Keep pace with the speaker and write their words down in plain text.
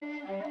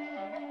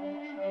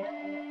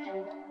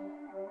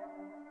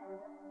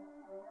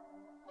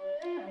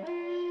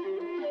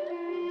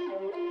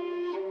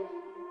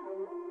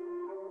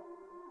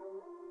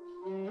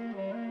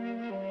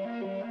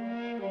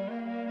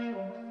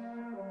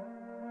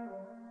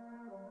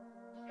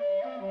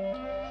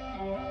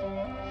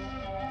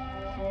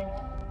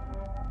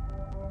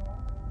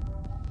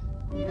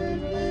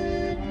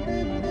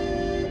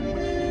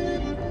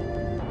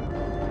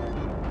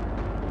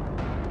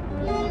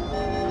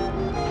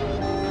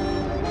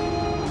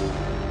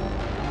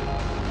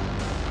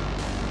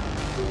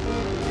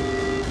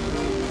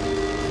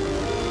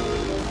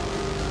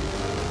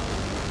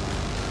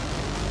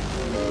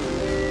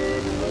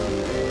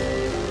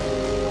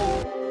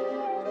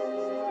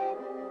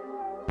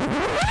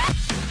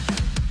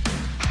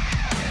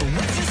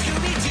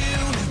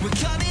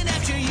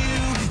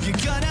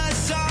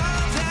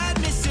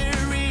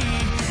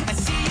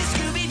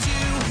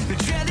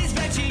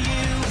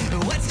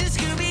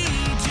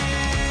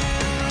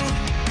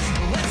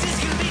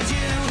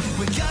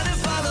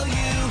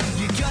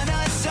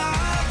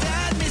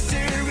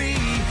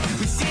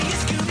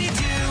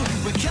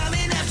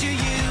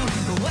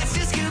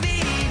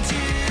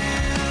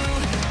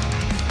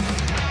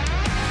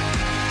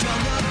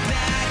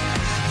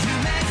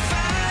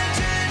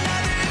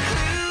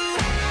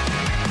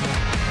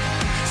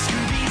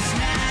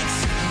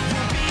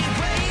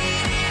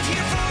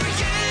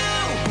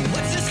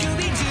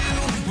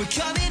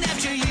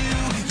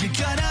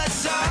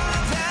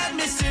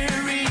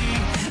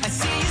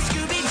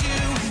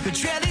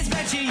trail leads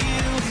back to you.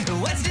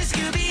 What's the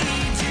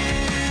Scooby-Doo?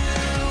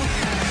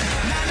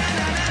 Na na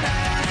na na na,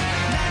 na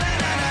na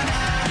na na na,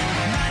 na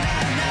na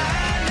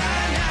na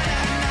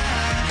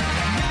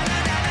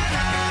na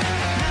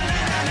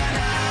na na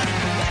na.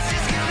 What's the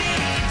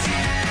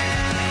Scooby-Doo?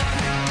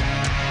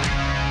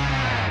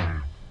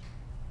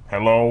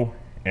 Hello,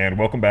 and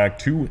welcome back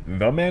to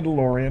The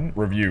Mandalorian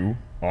review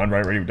on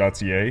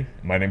rightradio.ca.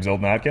 My name's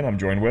Eldin. I'm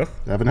joined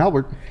with Evan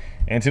Halbert.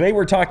 And today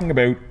we're talking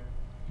about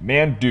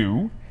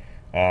Mandu,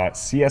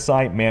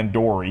 CSI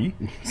Mandori.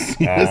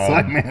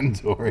 CSI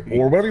Mandori.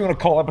 Or whatever you want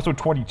to call episode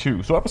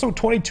 22. So episode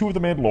 22 of The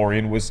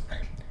Mandalorian was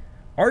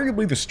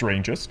arguably the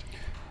strangest.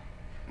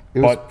 It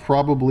was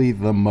probably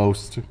the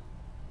most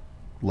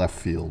left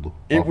field.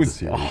 It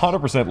was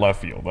 100%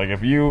 left field. Like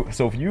if you...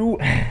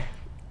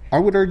 I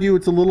would argue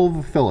it's a little of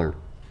a filler.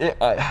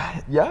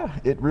 Yeah,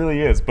 it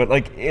really is. But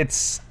like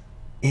it's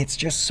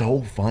just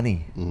so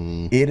funny.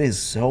 Mm-hmm.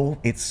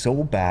 It's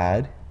so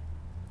bad,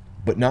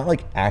 but not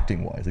like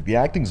acting wise. Like the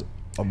acting's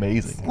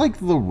amazing. It's like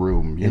The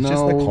Room, you know. It's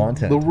just the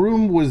content. The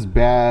Room was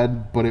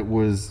bad, but it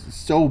was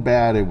so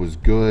bad it was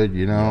good,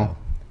 you know. Yeah.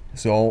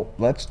 So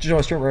let's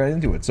just jump right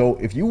into it. So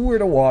if you were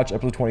to watch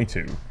episode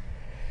 22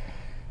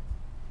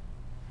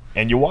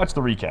 and you watch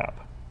the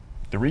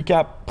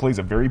recap plays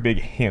a very big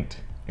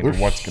hint into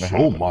what's going to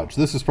happen. So much.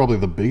 This is probably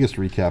the biggest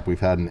recap we've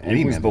had in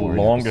any Mandalorian episode. It was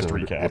the longest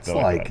recap. It's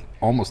like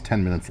almost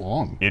 10 minutes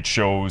long. It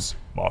shows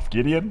Moff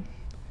Gideon.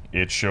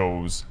 It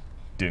shows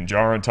Din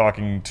Djarin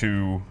talking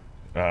to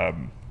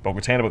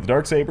Bo-Katan about the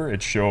Darksaber.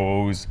 It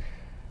shows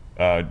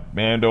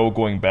Mando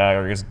going back,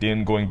 or I guess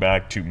Din going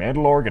back to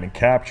Mandalore, getting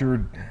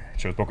captured. It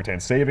shows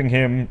Bo-Katan saving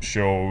him.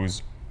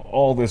 Shows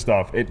all this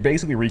stuff. It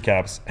basically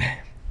recaps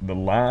the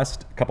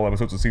last couple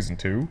episodes of Season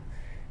 2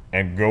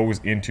 and goes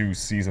into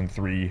Season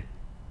 3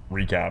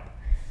 recap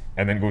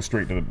and then goes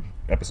straight to the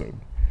episode.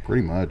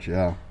 Pretty much,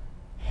 yeah.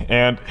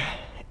 And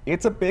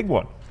it's a big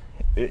one.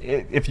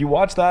 If you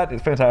watch that,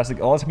 it's fantastic.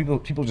 A lot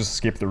of people just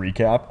skip the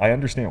recap. I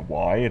understand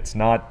why. It's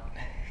a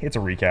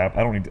recap.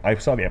 I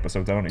saw the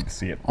episodes. I don't need to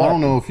see it. I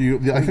don't know if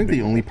I think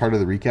the only part of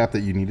the recap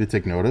that you need to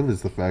take note of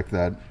is the fact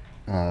that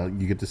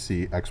you get to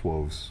see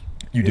X-Woves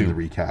in the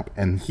recap,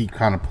 and he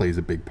kind of plays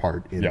a big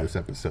part in this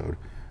episode.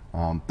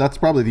 That's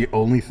probably the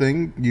only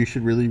thing you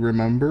should really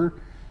remember,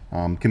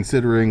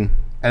 considering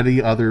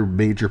any other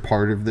major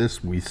part of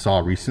this we saw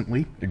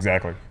recently.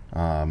 Exactly.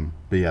 But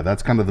yeah,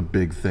 that's kind of the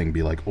big thing.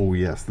 Be like, oh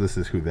yes, this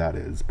is who that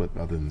is. But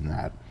other than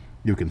that,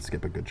 you can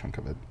skip a good chunk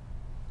of it.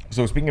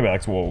 So speaking of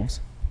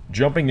X-Wolves,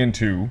 jumping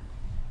into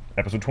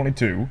episode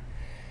 22,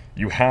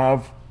 you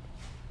have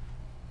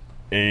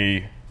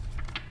a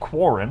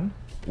Quarren,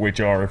 which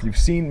are, if you've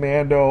seen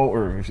Mando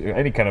or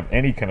any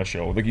kind of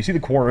show, like you see the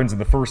Quarrens in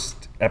the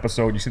first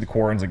episode, you see the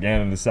Quarrens again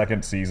in the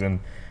second season.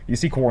 You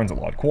see Quarrens a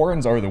lot.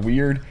 Quarrens are the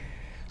weird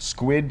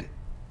squid,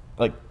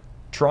 like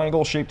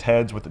triangle-shaped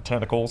heads with the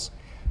tentacles.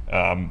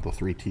 The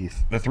three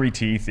teeth. The three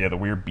teeth, yeah, the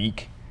weird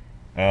beak.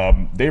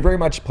 They very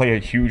much play a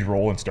huge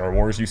role in Star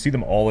Wars. You see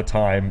them all the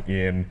time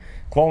in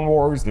Clone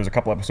Wars. There's a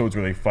couple episodes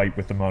where they fight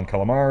with the Mon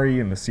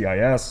Calamari and the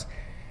CIS.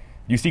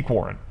 You see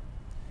Quarren.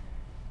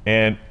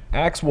 And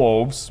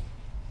Axe-Wolves,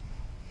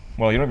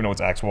 well, you don't even know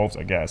what's Axe-Wolves,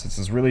 I guess. It's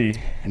this really...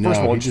 First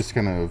of all, he just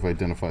kind of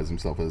identifies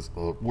himself as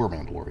a war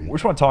Mandalorian. We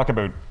just want to talk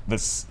about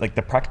this, like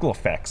the practical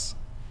effects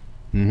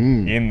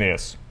in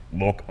this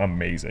look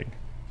amazing.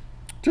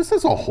 Just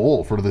as a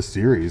whole for the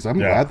series, I'm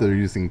glad they're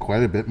using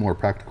quite a bit more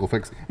practical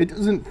effects. It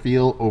doesn't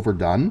feel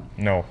overdone.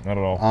 No, not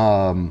at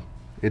all.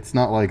 It's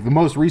not like the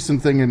most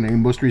recent thing, and the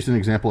most recent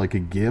example I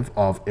could give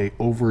of a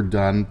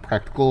overdone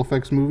practical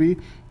effects movie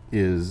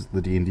is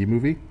the D&D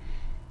movie.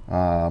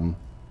 And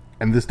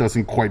this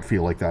doesn't quite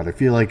feel like that. I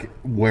feel like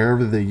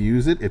wherever they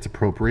use it, it's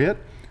appropriate.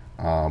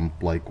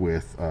 Like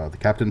with the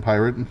Captain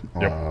Pirate,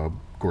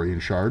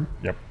 Gorian Shard.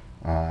 Yep.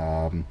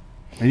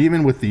 And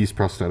even with these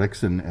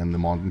prosthetics and the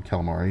Mon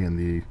Calamari and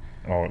the...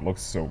 Oh, it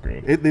looks so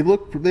good. They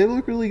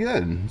look really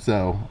good.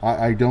 So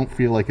I don't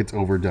feel like it's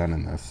overdone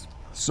in this.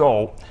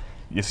 So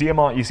you see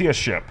a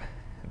ship.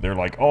 They're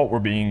like, oh, we're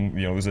being,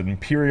 there's an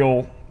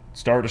Imperial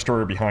Star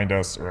Destroyer behind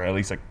us, or at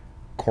least a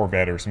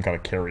Corvette or some kind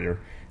of carrier.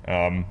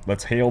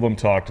 Let's hail them,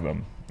 talk to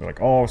them. They're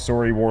like, oh,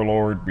 sorry,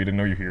 Warlord, we didn't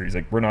know you're here. He's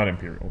like, we're not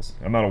Imperials.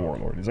 I'm not a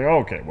Warlord. He's like, oh,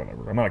 okay,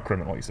 whatever. I'm not a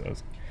criminal, he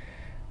says.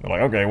 They're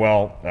like, okay,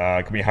 well,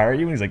 can we hire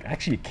you? And he's like,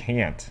 actually, you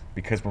can't,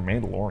 because we're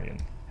Mandalorian.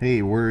 Hey,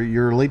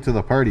 you're late to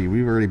the party.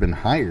 We've already been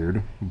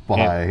hired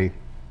by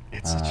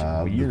it's such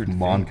a weird the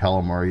Mon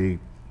Calamari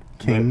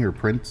king or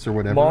prince or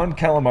whatever. Mon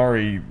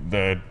Calamari,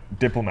 the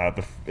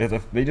diplomat,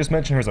 they just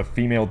mentioned her as a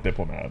female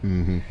diplomat.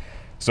 Mm-hmm.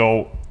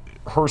 So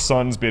her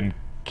son's been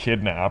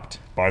kidnapped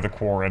by the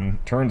Quarren.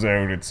 Turns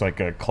out it's like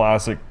a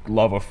classic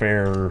love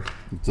affair.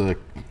 It's a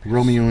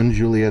Romeo and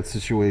Juliet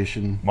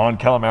situation. Mon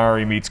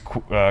Calamari meets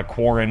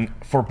Quarren.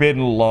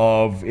 Forbidden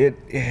love.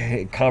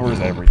 It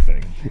covers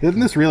everything.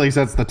 And this really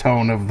sets the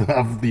tone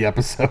of the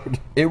episode.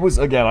 It was,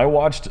 again, I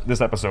watched this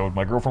episode.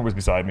 My girlfriend was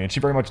beside me, and she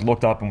very much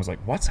looked up and was like,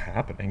 what's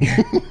happening?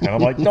 And I'm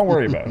like, don't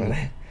worry about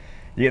it.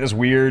 you get this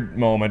weird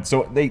moment.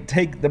 So the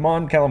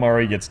Mon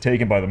Calamari gets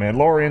taken by the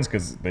Mandalorians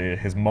because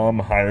his mom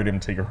hired him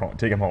to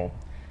take him home.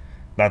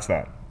 That's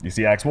that. You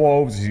see Axe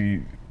Wolves,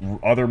 you see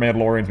other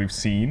Mandalorians we've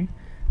seen.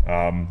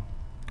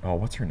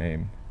 What's her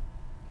name?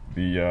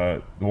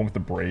 The one with the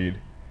braid.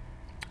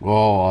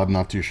 Oh, I'm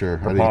not too sure.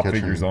 Her pop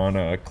figures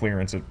on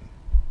clearance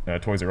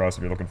at Toys R Us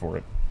if you're looking for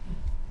it.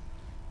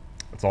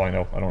 That's all I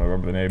know. I don't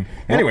remember the name.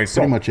 Anyway,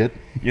 so pretty much it.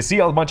 You see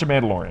a bunch of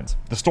Mandalorians.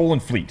 The Stolen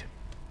Fleet.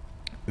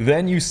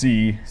 Then you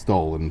see...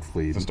 Stolen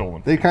Fleet. The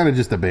Stolen Fleet. They kind of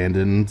just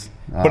abandoned.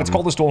 But it's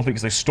called the Stolen Fleet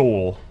because they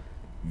stole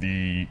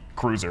the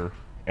cruiser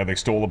and they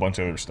stole a bunch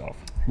of other stuff.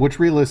 Which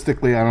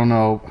realistically, I don't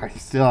know. I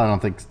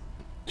don't think...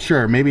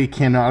 Sure, maybe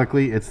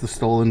canonically it's the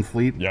Stolen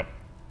Fleet. Yep.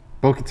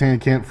 Bo-Katan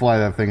can't fly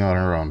that thing on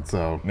her own,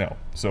 so... No.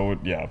 So,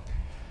 yeah.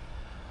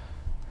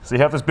 So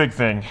you have this big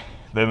thing.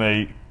 Then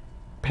they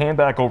pan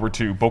back over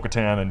to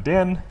Bo-Katan and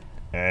Din,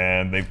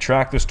 and they've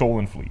tracked the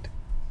Stolen Fleet.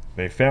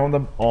 They found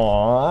them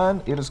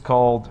on... It is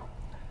called...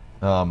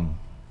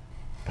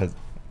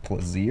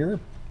 Plaisir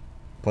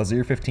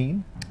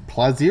 15.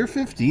 Plaisir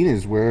 15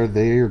 is where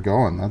they are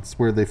going. That's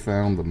where they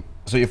found them.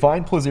 So you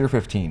find Plaisir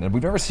 15, and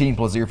we've never seen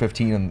Plaisir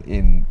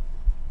 15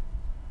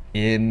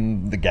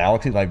 in the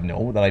galaxy that I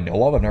know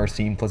of. I've never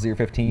seen Plaisir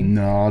 15.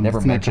 No, never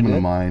it's not coming to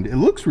mind. It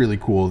looks really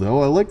cool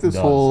though. I like this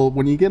whole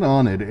when you get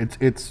on it.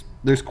 It's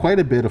there's quite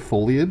a bit of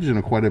foliage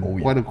and quite a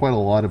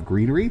lot of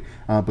greenery,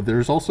 but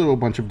there's also a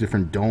bunch of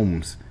different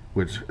domes,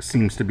 which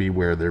seems to be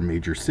where their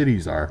major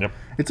cities are. Yep.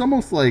 It's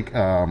almost like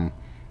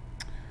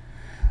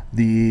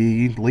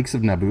the Lakes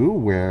of Naboo,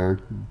 where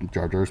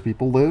Jar Jar's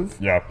people live.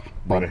 Yeah,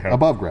 but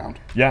above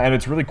ground. Yeah, and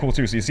it's really cool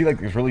too. So you see like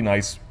this really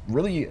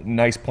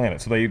nice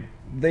planet. So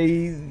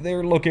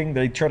they're looking.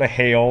 They try to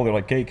hail. They're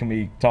like, "Hey, can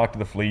we talk to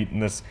the fleet?"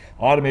 And this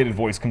automated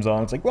voice comes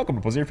on. It's like, "Welcome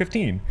to Plaisir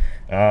 15.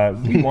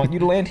 We want you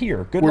to land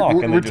here. Good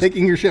luck." And we're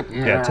taking your ship.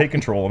 Yeah, take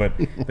control of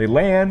it. They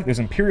land. There's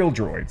Imperial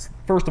droids.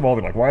 First of all,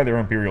 they're like, "Why are there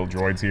Imperial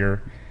droids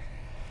here?"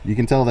 You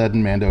can tell that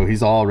in Mando,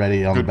 he's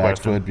already on the back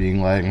foot,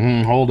 being like,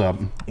 hold up.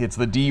 It's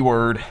the D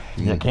word.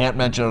 You can't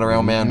mention it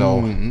around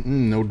Mando.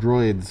 No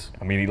droids.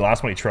 I mean, the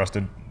last one he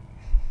trusted,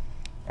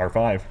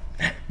 R5.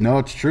 No,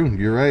 it's true.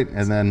 You're right.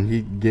 And then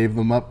he gave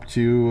them up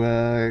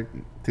to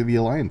the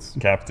Alliance.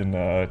 Captain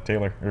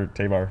Taylor, or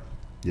Tavar.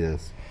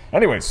 Yes.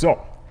 Anyway,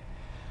 so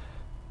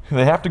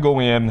they have to go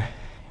in,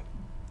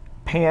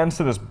 pans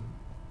to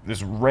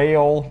this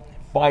rail,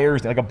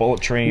 fires like a bullet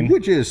train.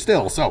 Which is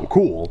still so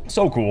cool.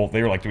 So cool.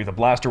 They were like, do we have to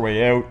blast our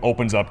way out?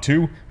 Opens up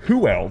to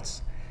who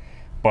else?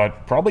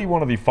 But probably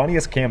one of the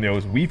funniest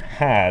cameos we've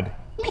had,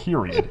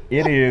 period.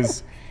 It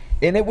is,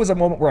 and it was a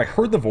moment where I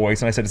heard the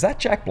voice and I said, is that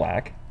Jack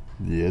Black?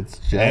 It's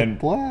Jack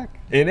Black.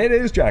 And it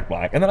is Jack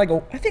Black. And then I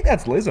go, I think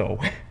that's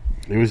Lizzo.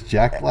 It was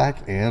Jack Black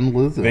and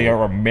Lizzo. They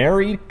are a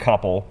married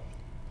couple.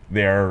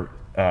 They're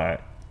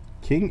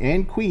king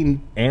and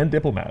queen and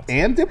diplomats.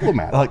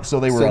 Like, so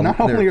they were. So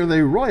not only are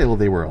they royal,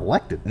 they were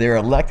elected. They're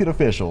elected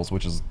officials,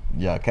 which is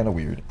kind of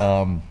weird.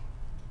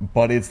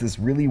 But it's this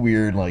really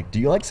weird. Like,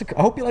 I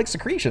hope you like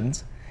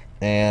secretions.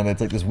 And it's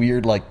like this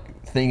weird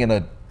like thing in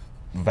a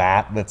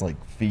vat that's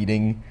like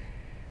feeding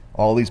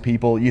all these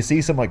people. You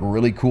see some like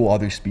really cool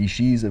other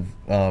species of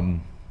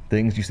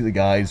things. You see the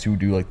guys who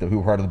do like who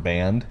are part of the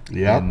band.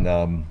 Yeah.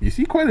 And you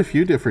see quite a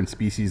few different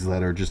species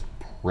that are just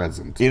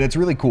present. And it's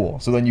really cool.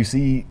 So then you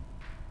see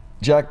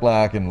Jack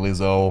Black and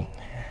Lizzo,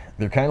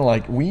 they're kind of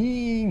like,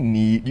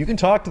 you can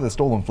talk to the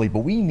Stolen Fleet,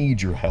 but we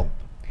need your help.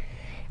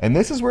 And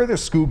this is where the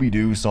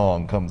Scooby-Doo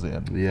song comes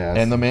in. Yes.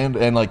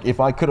 And like, if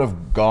I could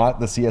have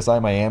got the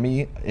CSI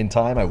Miami in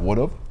time, I would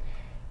have,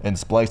 and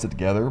spliced it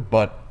together.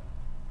 But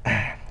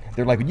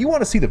they're like, you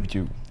want to see the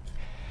view?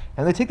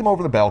 And they take them over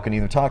to the balcony,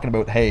 and they're talking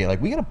about, hey, like,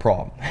 we got a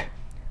problem.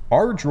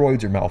 Our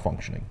droids are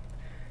malfunctioning.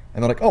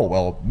 And they're like, oh,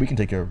 well, we can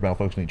take care of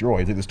malfunctioning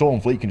droids. Like, the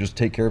Stolen Fleet can just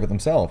take care of it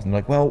themselves. And they're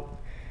like, well,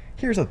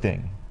 here's the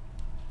thing.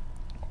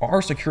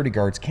 Our security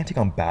guards can't take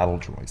on battle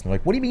droids. And they're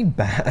like, what do you mean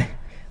battle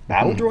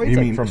droids? You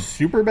like mean from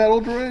super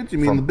battle droids? You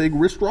mean the big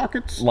wrist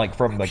rockets? Like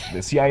from like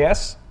the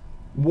CIS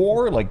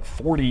war, like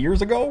 40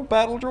 years ago,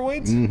 battle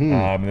droids? Mm-hmm.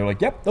 And they're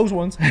like, yep, those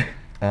ones.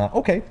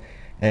 Okay.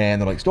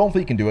 And they're like, Stolen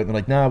Fleet can do it. And they're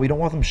like, nah, we don't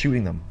want them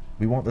shooting them.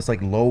 We want this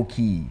like low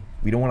key.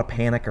 We don't want to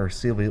panic we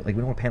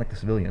don't want to panic the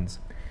civilians.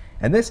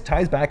 And this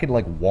ties back into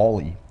like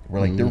WALL-E,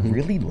 where like they're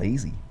really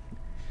lazy.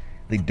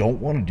 They don't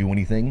want to do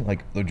anything.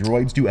 Like the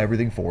droids do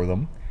everything for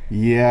them.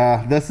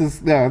 Yeah,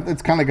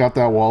 it's kind of got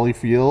that WALL-E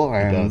feel,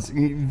 and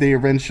they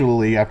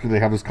eventually, after they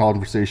have this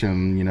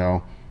conversation,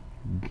 Din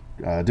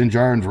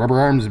Djarin's rubber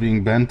arms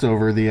being bent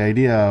over the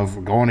idea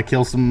of going to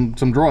kill some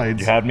droids.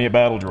 You had me at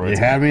battle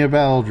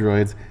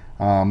droids.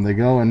 They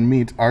go and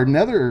meet our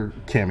nether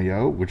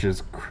cameo, which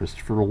is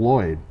Christopher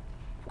Lloyd.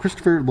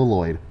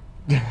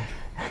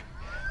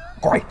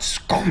 Great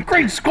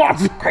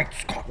Scott!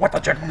 What the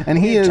check? And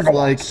he is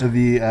like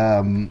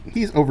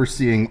he's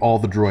overseeing all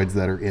the droids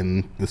that are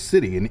in the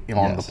city and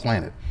on the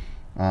planet.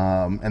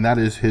 And that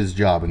is his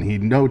job. And he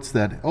notes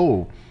that,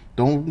 oh,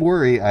 don't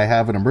worry, I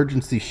have an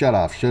emergency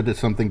shutoff should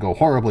something go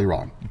horribly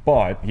wrong.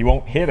 But he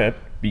won't hit it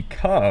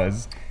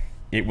because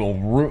it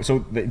will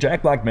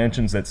Jack Black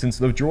mentions that since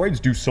the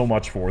droids do so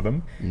much for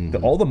them,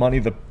 that all the money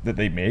that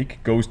they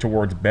make goes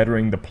towards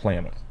bettering the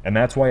planet, and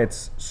that's why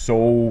it's so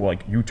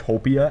like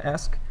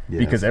utopia-esque. Yes.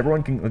 Because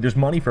everyone can, there's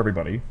money for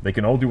everybody, they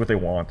can all do what they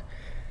want,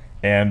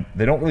 and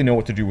they don't really know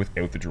what to do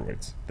without the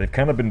droids. They've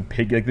kind of been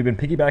they've been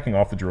piggybacking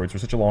off the droids for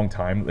such a long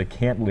time that they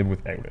can't live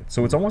without it.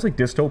 So it's almost like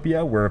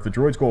dystopia, where if the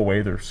droids go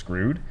away, they're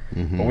screwed,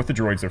 but with the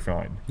droids, they're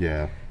fine.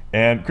 Yeah.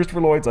 And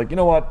Christopher Lloyd's like, you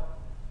know what?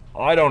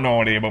 I don't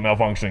know anything about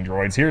malfunctioning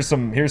droids. Here's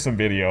some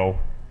video.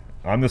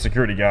 I'm the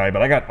security guy,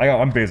 but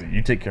I'm busy.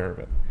 You take care of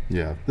it.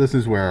 Yeah, this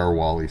is where our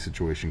Wally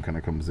situation kind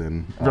of comes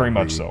in. Very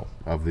much so.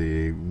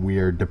 We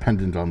are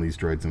dependent on these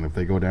droids, and if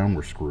they go down,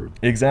 we're screwed.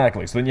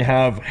 Exactly. So then you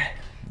have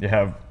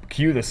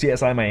Q, the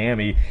CSI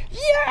Miami.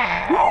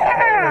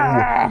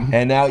 Yeah!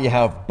 And now you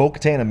have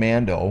Bo-Katan and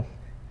Mando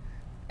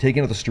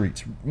taken to the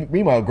streets.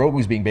 Meanwhile,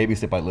 Grogu's being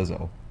babysit by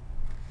Lizzo.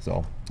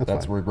 So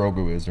that's where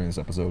Grogu is during this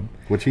episode.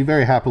 Which he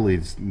very happily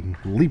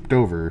leaped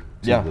over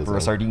to Lizzo. For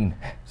a sardine.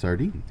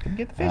 Sardine. Come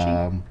get the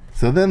fishy.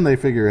 So then they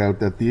figure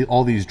out that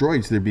all these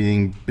droids, they're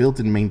being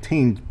built and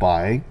maintained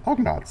by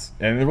Ugnaughts.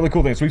 And the really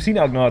cool thing, so we've seen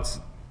Ugnaughts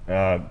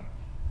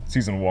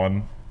season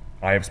 1.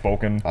 I have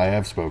spoken.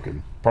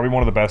 Probably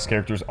one of the best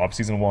characters of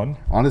season 1.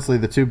 Honestly,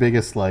 the two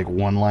biggest like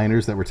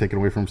one-liners that were taken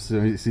away from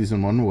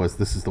season 1 was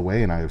 "This is the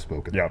way" and "I have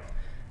spoken." Yeah.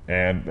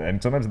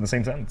 And sometimes in the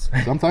same sentence.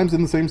 Sometimes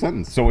in the same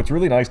sentence. So it's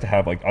really nice to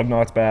have like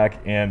Ugnaughts back,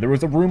 and there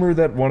was a rumor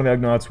that one of the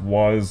Ugnaughts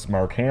was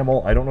Mark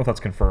Hamill. I don't know if that's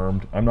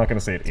confirmed. I'm not going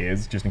to say it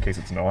is, just in case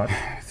it's not.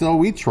 So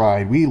we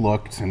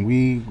looked, and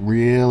we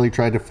really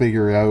tried to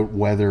figure out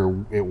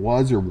whether it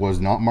was or was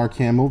not Mark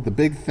Hamill. The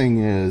big thing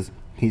is,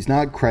 he's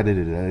not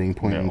credited at any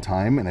point in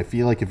time, and I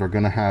feel like if we're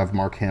going to have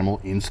Mark Hamill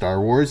in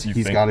Star Wars,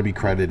 he's got to be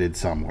credited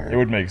somewhere. It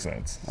would make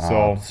sense.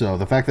 So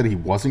the fact that he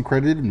wasn't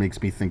credited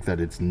makes me think that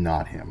it's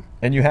not him.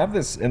 And you have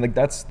this, and like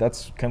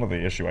that's kind of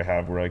the issue I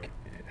have, where like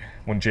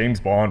when James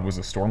Bond was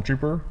a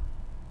stormtrooper,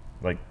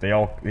 like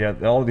all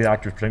the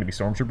actors pretend to be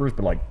stormtroopers,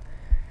 but like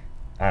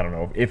I don't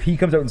know, if he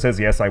comes out and says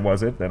yes I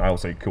was it, then I'll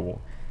say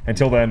cool.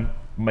 Until then,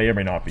 may or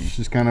may not be. It's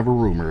just kind of a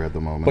rumor at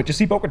the moment. But you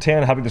see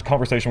Bo-Katan having this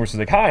conversation where she's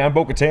like, "Hi, I'm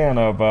Bo-Katan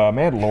of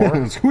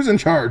Mandalore." Who's in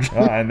charge?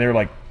 And they're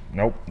like,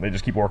 "Nope." They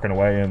just keep working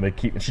away, and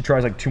and she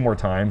tries like 2 more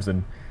times,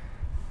 and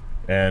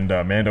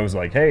Mando's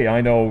like, "Hey,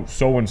 I know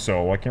so and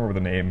so. I can't remember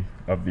the name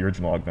of the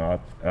original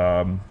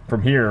Ugnaught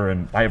from here,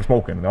 and I have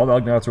spoken." And all the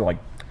Ugnaughts are like,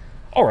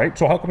 "All right,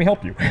 so how can we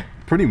help you?"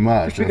 Pretty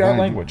much. Speak our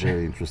language.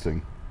 Very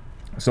interesting.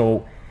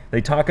 So they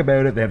talk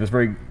about it. They have this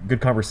very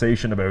good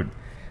conversation about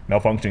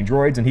malfunctioning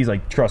droids, and he's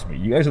like, "Trust me,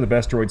 you guys are the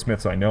best droid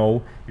smiths I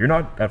know. You're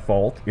not at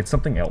fault. It's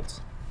something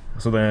else."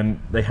 So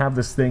then they have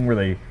this thing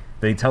where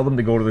they tell them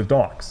to go to the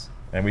docks,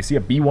 and we see a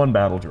B-1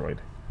 battle droid.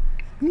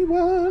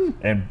 B-1.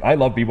 And I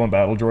love B-1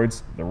 battle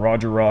droids. The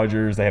Roger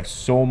Rogers, they have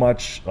so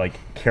much like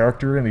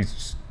character in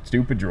these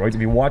stupid droids.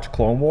 If you watch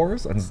Clone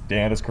Wars, and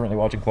Dan is currently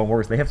watching Clone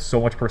Wars, they have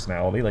so much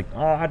personality. Like,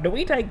 do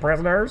we take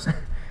prisoners?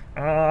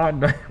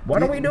 What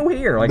do we do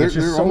here? Like, it's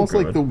just they're so almost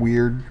good. like the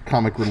weird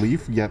comic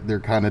relief, yet they're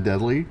kind of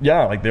deadly.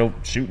 Yeah, like they'll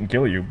shoot and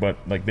kill you, but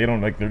like they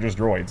don't, like they're just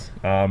droids.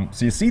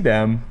 So you see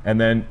them, and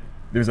then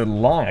there's a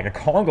line, like a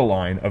conga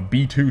line of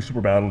B2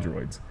 super battle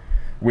droids,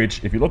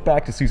 which if you look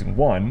back to season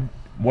 1,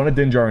 one of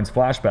Din Djarin's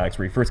flashbacks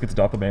where he first gets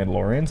adopted by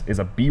Mandalorians is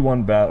a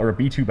B1 battle or a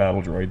B2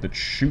 battle droid that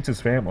shoots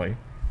his family,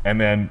 and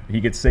then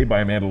he gets saved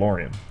by a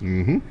Mandalorian.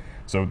 Mm-hmm.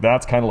 So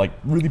that's kind of like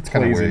really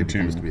plays into. He into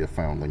becomes to be a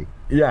foundling.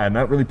 Yeah, and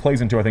that really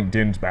plays into, I think,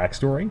 Din's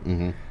backstory.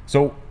 Mm-hmm.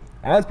 So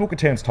as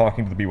Bo-Katan's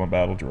talking to the B1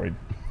 battle droid,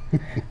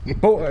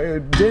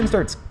 Din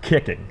starts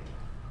kicking.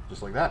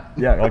 Just like that.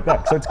 Yeah, like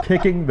that. Starts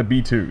kicking the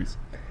B2s.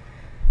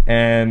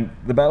 And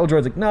the battle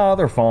droid's like, "No,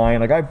 they're fine.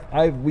 Like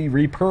we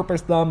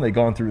repurposed them. They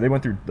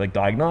went through like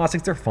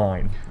diagnostics. They're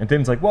fine." And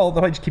Din's like, "Well,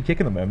 if I just keep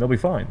kicking them, then they'll be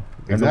fine."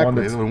 And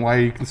exactly. Then why are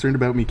you concerned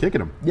about me kicking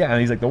them? Yeah,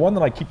 and he's like, "The one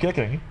that I keep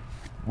kicking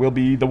will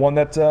be the one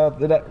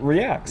that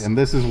reacts." And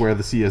this is where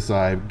the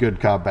CSI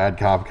good cop bad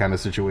cop kind of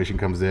situation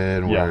comes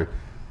in, where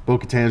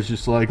Bo-Katan's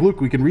just like,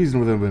 "Look, we can reason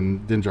with him,"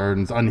 and Din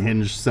Djarin's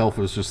unhinged self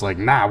is just like,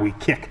 "Nah, we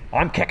kick.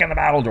 I'm kicking the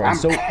battle droids."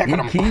 So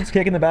he keeps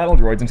kicking the battle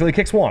droids until he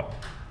kicks one,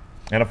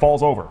 and it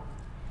falls over.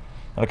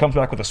 And it comes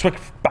back with a swift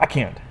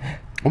backhand.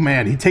 Oh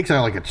man, he takes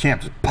out like a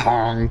champ, just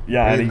pong.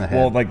 Yeah, right and in the head.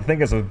 well, like the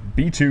thing is,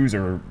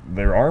 B2s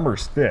their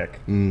armor's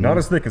thick, not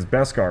as thick as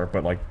Beskar,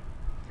 but like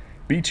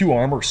B2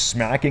 armor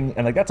smacking,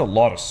 and like that's a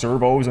lot of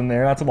servos in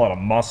there. That's a lot of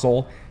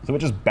muscle. So it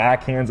just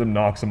backhands him,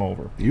 knocks him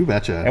over. You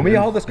betcha. And we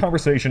had all this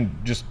conversation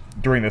just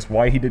during this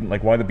why the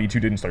B2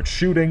 didn't start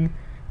shooting.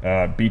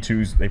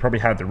 B2s, they probably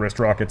had their wrist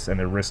rockets and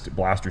their wrist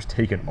blasters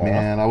taken off.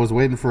 Man, I was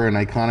waiting for an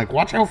iconic,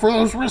 "Watch out for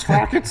those wrist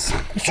rockets."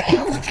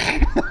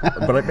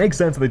 But it makes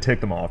sense that they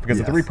take them off because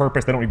if they're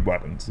repurposed, they don't need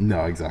weapons.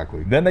 No,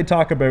 exactly. Then they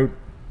talk about,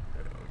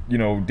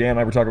 Dan and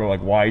I were talking about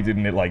like why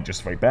didn't it like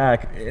just fight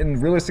back?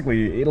 And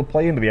realistically, it'll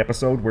play into the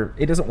episode where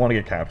it doesn't want to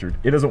get captured.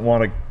 It doesn't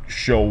want to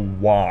show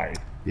why.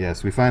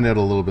 Yes, we find out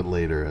a little bit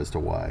later as to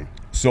why.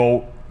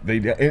 So they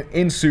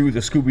ensue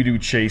the Scooby-Doo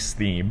chase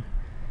theme,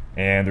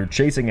 and they're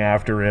chasing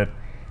after it.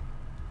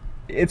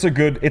 it's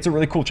a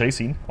really cool chase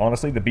scene.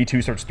 Honestly, the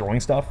B2 starts throwing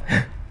stuff.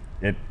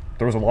 It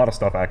throws a lot of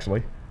stuff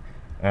actually.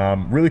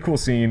 Really cool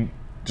scene.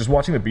 Just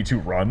watching the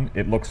B2 run,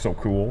 it looks so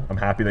cool. I'm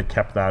happy they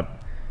kept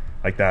that,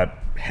 like that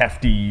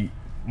hefty,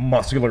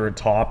 muscular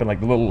top and like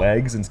the little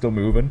legs and still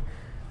moving.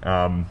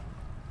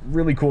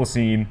 Really cool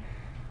scene.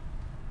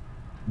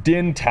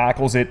 Din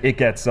tackles it. It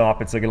gets up.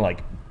 It's like gonna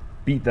like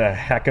beat the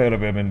heck out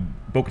of him, and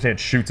Bo-Katan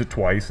shoots it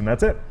twice, and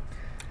that's it.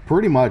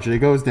 Pretty much. It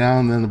goes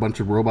down, then a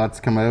bunch of robots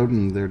come out,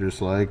 and they're just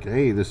like,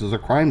 hey, this is a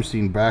crime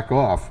scene, back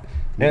off.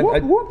 And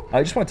Whoop, whoop.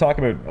 I just want to talk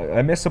about,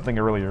 I missed something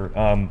earlier.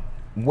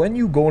 When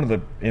you go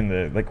into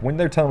like when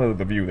they're telling about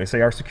the View, they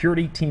say our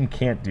security team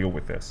can't deal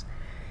with this.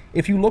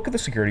 If you look at the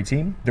security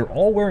team, they're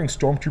all wearing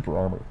stormtrooper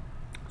armor.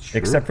 Sure.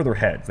 Except for their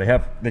heads. They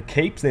have the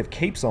capes, they have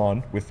capes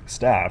on with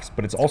staffs,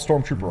 but it's all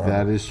stormtrooper armor.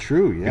 That is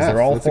true, yeah. Because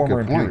they're all former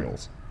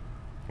Imperials.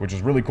 Which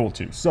is really cool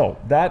too. So,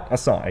 that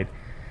aside,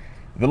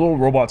 the little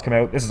robots come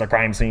out, this is a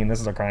crime scene, this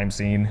is a crime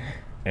scene,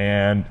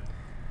 and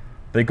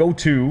they go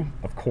to,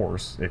 of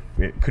course, it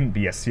couldn't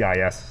be a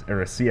CIS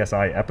or a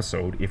CSI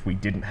episode if we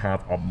didn't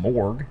have a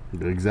morgue.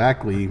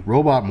 Exactly.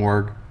 Robot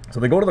morgue. So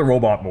they go to the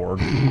robot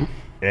morgue,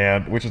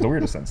 and which is the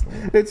weirdest sense in the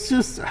world. It's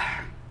just...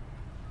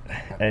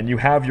 And you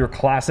have your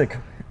classic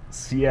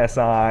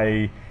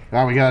CSI...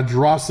 Now we gotta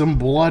draw some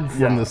blood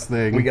from this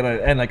thing. We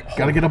gotta, and like...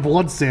 Gotta get a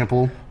blood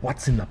sample.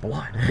 What's in the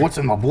blood? What's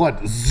in the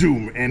blood?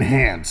 Zoom,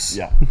 enhance.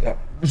 Yeah.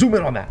 Zoom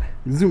in on that.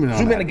 Zoom in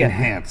on that. again.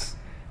 Enhance.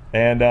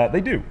 And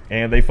they do.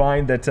 And they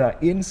find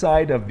that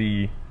inside of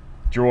the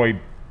droid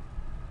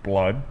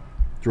blood...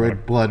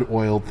 Droid blood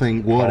oil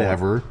thing,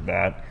 whatever.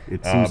 That.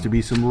 It seems to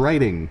be some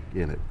writing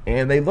in it.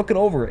 And they look it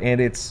over, and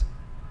it's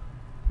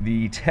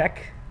the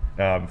Tech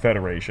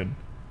Federation,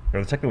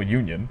 or the Techno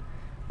Union.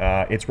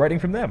 It's writing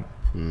from them.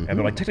 Mm-hmm. And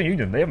they're like, Techno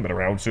Union, they haven't been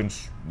around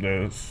since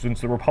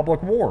the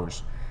Republic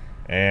Wars.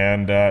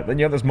 And then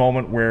you have this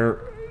moment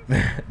where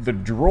the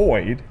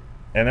droid,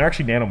 and they're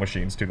actually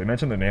nanomachines too. They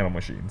mentioned the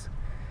nanomachines.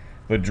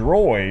 The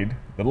droid,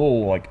 the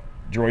little like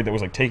droid that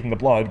was like taking the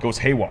blood, goes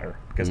haywire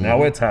because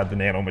now it's had the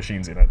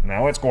nanomachines in it.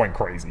 Now it's going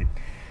crazy.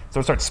 So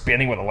it starts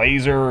spinning with a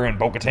laser, and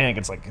Bo-Katan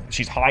gets like,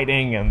 she's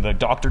hiding, and the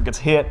doctor gets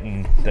hit,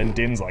 and then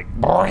Din's like,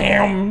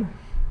 BAM! That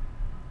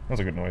was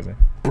a good noise, eh?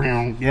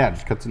 Yeah,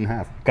 just cuts it in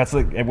half. Cuts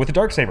it with the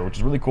Darksaber, which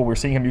is really cool. We're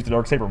seeing him use the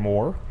Darksaber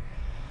more.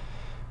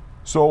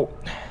 So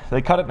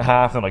they cut it in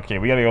half. They're like, okay,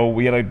 we gotta go.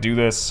 We gotta do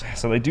this.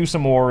 So they do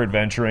some more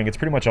adventuring. It's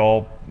pretty much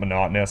all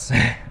monotonous.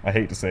 I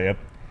hate to say it.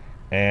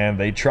 And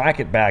they track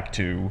it back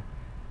to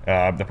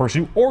the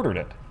person who ordered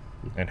it.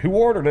 And who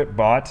ordered it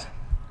but...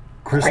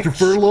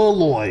 Christopher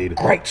Lloyd.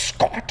 Great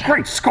Scott.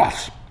 Great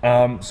Scott.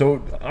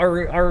 So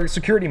our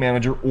security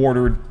manager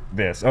ordered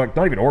this. Not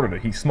even ordered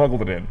it. He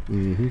smuggled it in.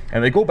 Mm-hmm.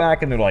 And they go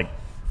back and they're like,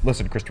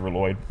 listen, Christopher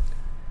Lloyd,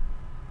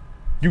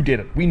 you did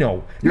it. We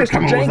know. You're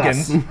Mr.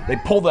 Jenkins, they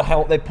pull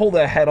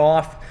the head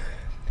off.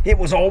 It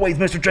was always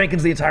Mr.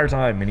 Jenkins the entire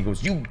time. And he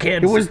goes, you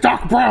can't... It was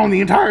Doc Brown the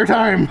entire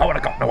time. I would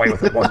have gotten away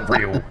with it if it wasn't for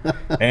you.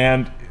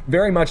 And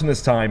very much in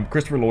this time,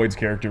 Christopher Lloyd's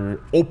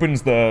character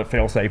opens the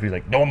failsafe. He's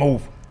like, don't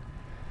move.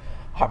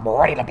 I'm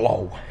ready to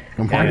blow.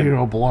 I'm ready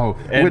to blow.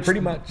 And Which, pretty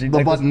much...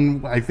 the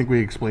button, I think we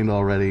explained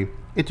already,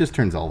 it just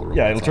turns all the robots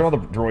it'll turn off. all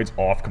the droids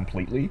off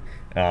completely.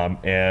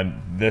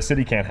 And the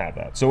city can't have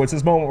that. So it's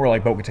this moment where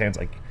like Bo-Katan's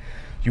like,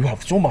 you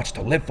have so much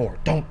to live for.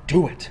 Don't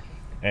do it.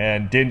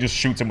 And Din just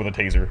shoots him with a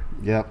taser.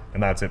 Yep.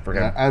 And that's it for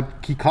him.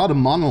 He caught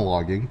him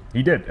monologuing.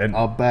 He did. And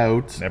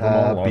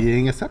about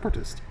being a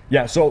separatist.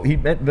 Yeah, so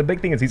the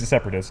big thing is he's a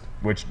separatist,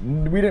 which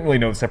we didn't really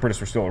know the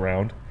separatists were still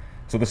around.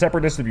 So the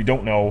separatists, if you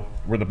don't know,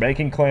 were the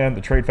banking clan,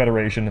 the Trade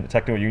Federation, and the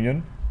Techno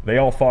Union. They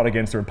all fought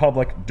against the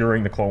Republic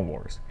during the Clone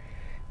Wars.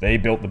 They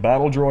built the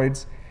battle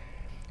droids.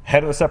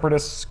 Head of the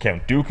separatists,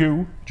 Count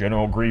Dooku,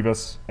 General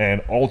Grievous,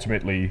 and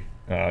ultimately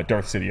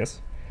Darth Sidious.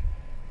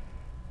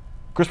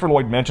 Christopher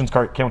Lloyd mentions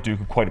Count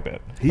Dooku quite a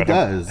bit. He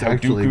does,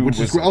 actually, which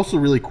is also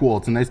really cool.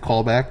 It's a nice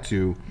callback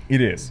to...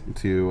 It is.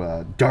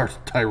 To Darth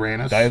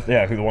Tyrannus.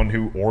 Yeah, who's the one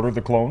who ordered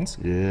the clones.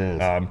 Yes.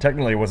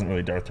 Technically, it wasn't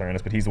really Darth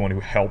Tyrannus, but he's the one who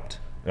helped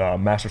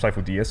Master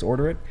Sifo Dyas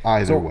order it.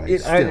 Either way,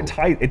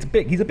 it's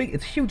big.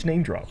 It's a huge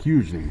name drop.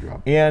 Huge name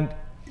drop. And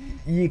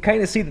you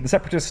kind of see that the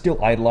Separatists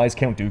still idolize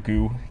Count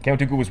Dooku. Count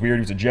Dooku was weird.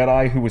 He was a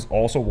Jedi who was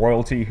also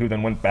royalty, who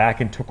then went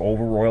back and took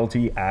over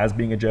royalty as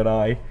being a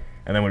Jedi.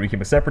 And then when he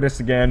became a Separatist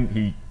again,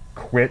 he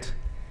quit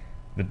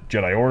the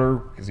Jedi Order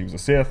because he was a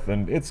Sith.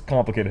 And it's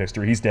complicated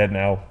history. He's dead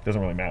now.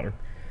 Doesn't really matter.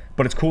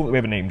 But it's cool that we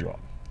have a name drop.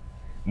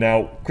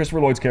 Now, Christopher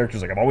Lloyd's character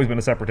is like, I've always been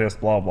a Separatist,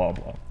 blah, blah,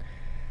 blah.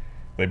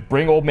 They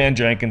bring old man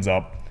Jenkins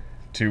up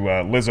to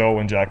Lizzo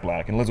and Jack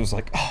Black. And Lizzo's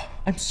like, oh,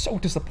 I'm so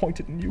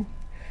disappointed in you.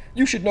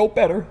 You should know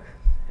better.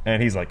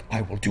 And he's like,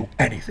 I will do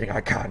anything I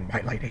can,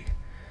 my lady.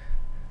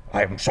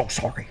 I am so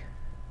sorry.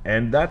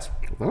 And that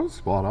was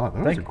spot on.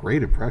 That was a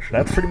great impression.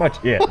 That's pretty much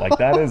it.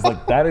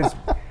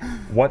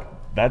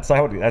 That's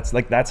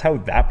how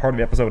that part of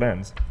the episode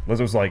ends.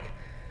 Lizzo's like,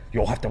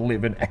 you'll have to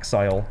live in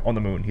exile on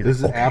the moon. This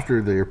is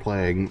after they're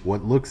playing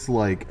what looks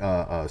like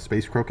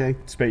space croquet.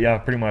 Yeah,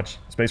 pretty much.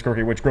 Space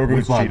croquet, which Grogu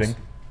is cheating.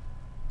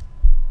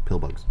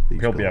 Pillbugs. They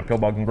use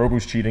Pillbug, and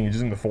Grogu's cheating. He's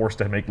using the Force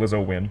to make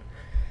Lizzo win.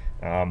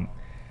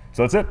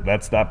 So that's it.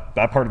 That's that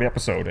part of the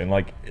episode. And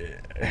like,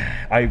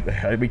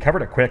 we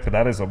covered it quick, but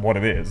that is what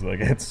it is. Like,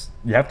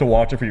 you have to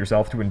watch it for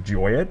yourself to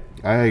enjoy it.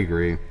 I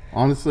agree.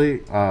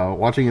 Honestly,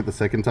 watching it the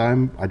second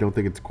time, I don't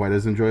think it's quite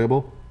as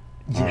enjoyable.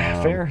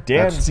 Yeah, fair.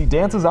 Dan's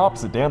is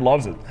opposite. Dan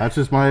loves it. That's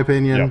just my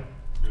opinion.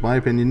 Yep. My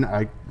opinion.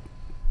 I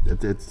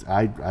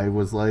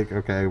was like,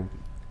 okay,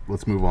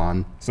 let's move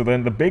on. So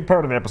then the big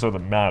part of the episode that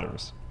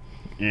matters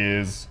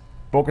is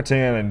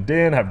Bo-Katan and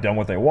Din have done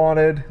what they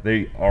wanted.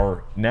 They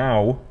are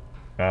now,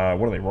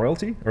 what are they,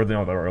 royalty? Or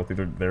no, they're royalty.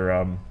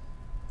 They're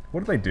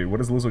what do they do? What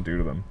does Lizzo do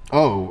to them?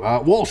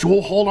 Oh, well,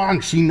 hold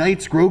on. She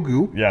knights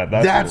Grogu. Yeah,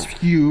 that's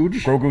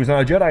huge. Grogu's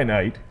not a Jedi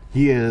Knight.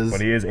 He is.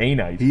 But he is a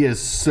knight. He is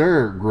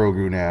Sir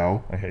Grogu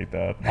now. I hate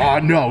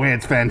that. No,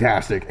 it's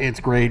fantastic. It's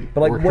great. But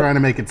like, we're trying to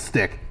make it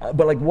stick.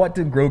 But like, what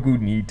did Grogu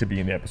need to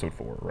be in the episode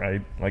for,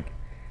 right? Like,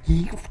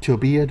 to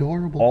be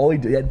adorable. All he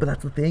did, but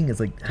that's the thing,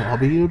 is like, to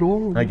be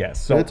adorable. I guess.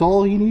 So that's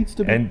all he needs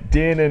to be. And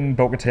Din and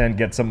Bo-Katan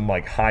get some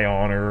like high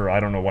honor. I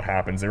don't know what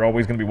happens. They're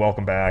always going to be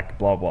welcome back.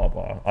 Blah blah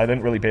blah. I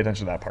didn't really pay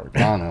attention to that part.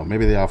 I don't know.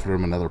 Maybe they offered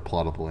him another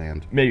plot of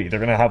land. Maybe they're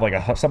going to have like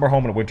a summer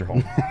home and a winter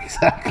home.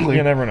 Exactly.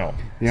 You never know.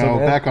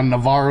 Back on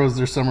Navarro's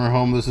their summer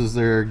home. This is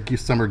their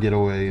summer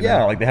getaway.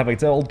 Yeah, like they have like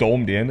it's all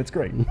domed in. It's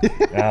great.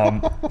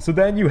 So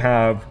then you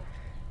have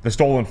the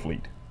Stolen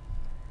Fleet,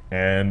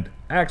 and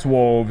Axe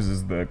Woves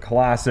is the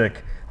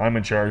classic. I'm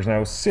in charge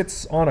now.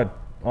 Sits on a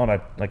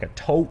like a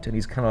tote, and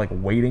he's kind of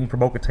like waiting for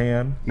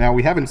Bo-Katan. Now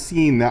we haven't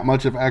seen that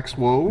much of Axe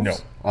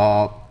Woves.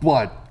 No.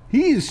 But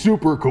he's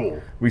super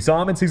cool. We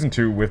saw him in season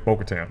 2 with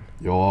Bo-Katan.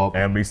 Yup.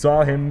 And we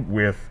saw him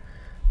with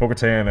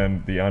Bo-Katan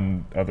and the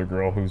other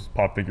girl whose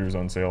pop figures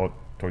on sale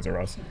at Toys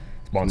R Us.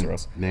 Sponsor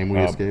us. Name we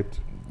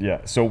escaped.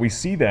 Yeah. So we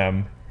see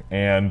them,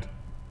 and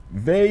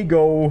they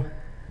go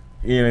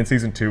in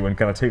season 2 and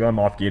kind of take on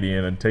Moff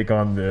Gideon and take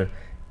on the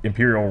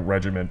Imperial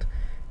Regiment.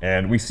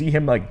 And we see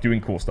him like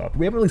doing cool stuff.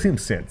 We haven't really seen him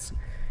since.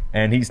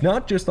 And he's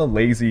not just a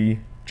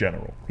lazy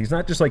general. He's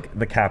not just like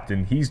the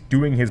captain. He's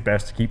doing his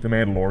best to keep the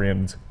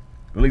Mandalorians,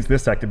 at least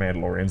this sect of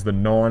Mandalorians, the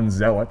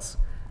non-zealots,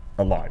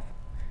 alive.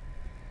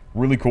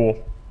 Really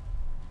cool.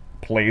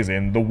 Plays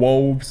in. The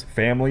Woves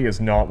family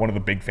is not one of the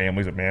big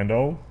families of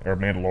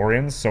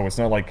Mandalorians, so it's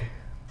not like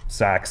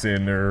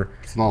Saxon or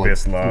it's not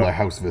Vizsla. Like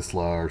House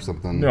Vizsla or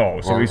something.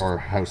 No, so or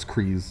House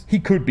Kryze. He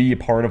could be a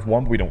part of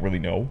one, but we don't really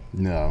know.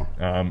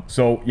 No.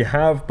 So you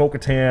have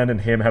Bo-Katan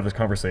and him have this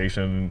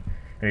conversation,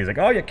 and he's like,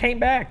 "Oh, you came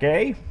back,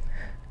 eh?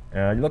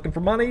 You looking for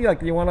money?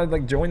 Like, you want to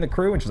like join the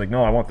crew?" And she's like,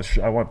 "No, I want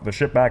the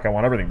ship back. I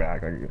want everything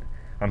back.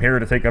 I'm here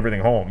to take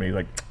everything home." And he's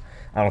like,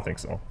 "I don't think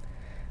so."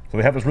 So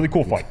they have this really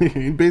cool fight.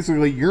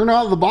 Basically, you're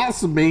not the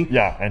boss of me.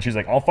 Yeah, and she's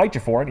like, "I'll fight you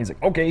for it." And he's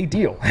like, "Okay,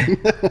 deal."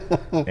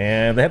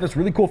 And they have this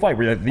really cool fight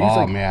where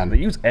they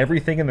use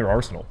everything in their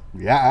arsenal.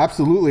 Yeah,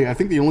 absolutely. I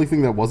think the only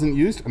thing that wasn't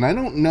used, and I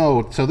don't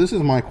know, so this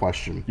is my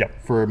question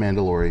for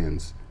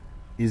Mandalorians.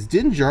 Is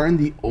Din Djarin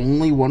the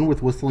only one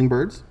with whistling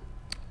birds?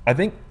 I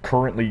think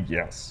currently,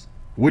 yes.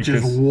 Which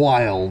is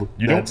wild.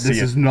 You don't see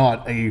this is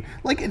not a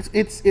like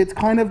it's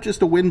kind of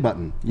just a win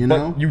button, you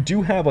know? But you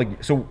do have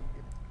like so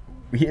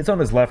it's on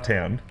his left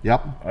hand.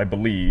 Yep. I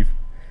believe.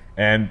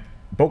 And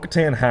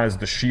Bo-Katan has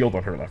the shield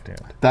on her left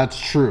hand. That's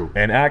true.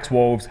 And Axe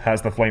Woves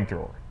has the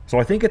flamethrower. So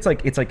I think it's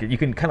like you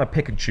can kind of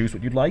pick and choose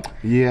what you'd like.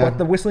 Yeah. But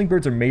the whistling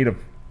birds are made of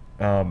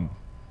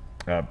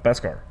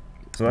Beskar.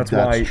 So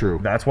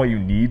that's why you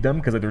need them,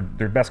 because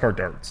they're Beskar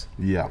darts.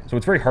 Yeah. So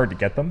it's very hard to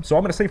get them. So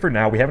I'm going to say for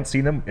now, we haven't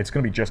seen them. It's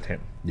going to be just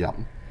him. Yeah.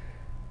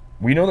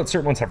 We know that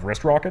certain ones have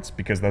wrist rockets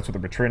because that's what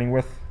they've been training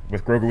with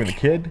Grogu and the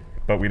kid,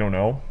 but we don't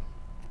know.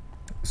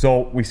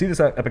 So we see this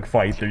epic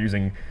fight. They're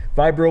using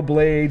vibro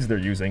blades. They're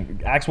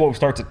using Axe Woves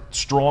starts it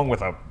strong with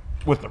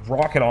the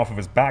rocket off of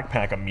his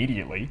backpack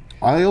immediately.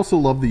 I also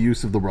love the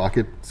use of the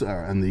rockets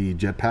and the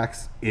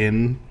jetpacks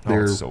in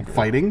their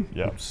fighting.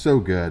 Yeah, so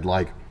good.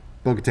 Like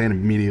Bo-Katan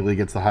immediately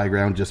gets the high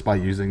ground just by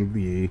using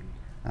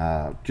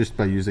her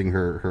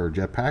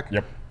jetpack.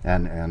 Yep.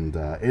 And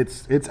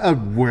it's a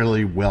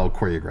really well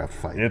choreographed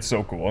fight. It's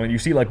so cool. And you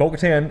see like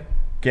Bo-Katan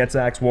gets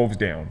Axe Woves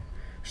down.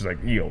 She's like,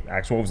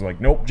 Axe Woves is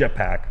like, nope,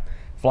 jetpack.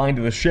 Flying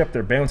to the ship,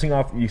 they're bouncing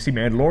off. You see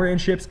Mandalorian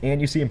ships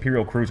and you see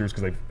Imperial cruisers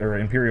or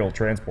Imperial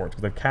transports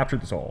because they've captured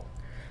this all.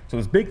 So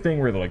this big thing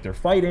where they're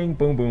fighting,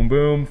 boom, boom,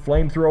 boom,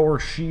 flamethrower,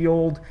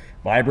 shield,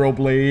 vibro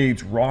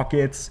blades,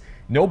 rockets,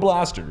 no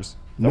blasters.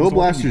 No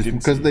blasters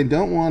because they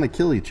don't want to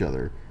kill each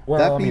other. Well,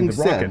 that being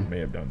said,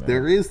 may have done that.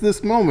 There is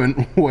this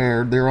moment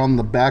where they're on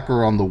the back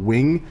or on the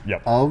wing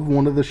of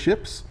one of the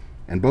ships,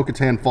 and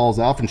Bo-Katan falls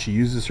off, and she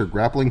uses her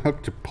grappling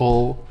hook to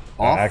pull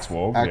off Axe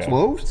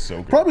Woves. So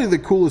good. Probably the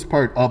coolest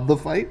part of the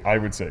fight. I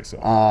would say so.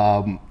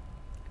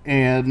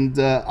 And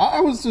I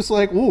was just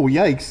like, "Whoa,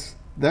 yikes!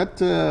 That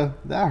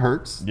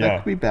hurts. Yeah. That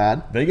could be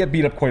bad." They get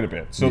beat up quite a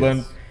bit. So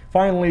then,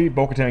 finally,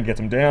 Bo-Katan gets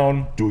him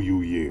down. Do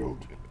you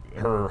yield?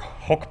 Her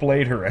hook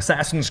blade, her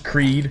Assassin's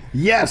Creed.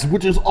 Yes,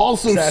 which is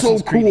also so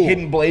cool.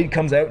 Hidden blade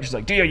comes out. She's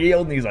like, "Do you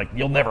yield?" And he's like,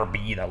 "You'll never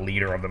be the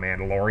leader of the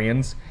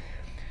Mandalorians."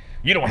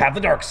 You don't have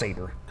the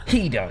Darksaber.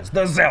 He does.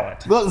 The Zealot.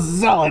 The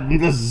Zealot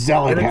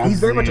And has he's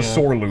very much a the,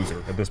 sore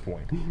loser at this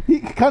point. He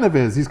kind of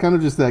is. He's kind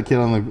of just that kid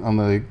on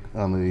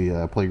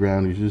the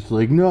playground. He's just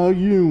like, no,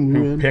 you, Who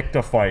man. picked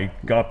a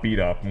fight, got beat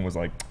up, and was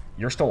like,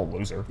 "You're still a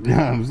loser."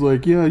 Yeah, I was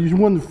like, yeah, you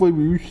won the fight,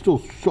 but you still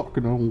suck,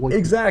 and I don't like it.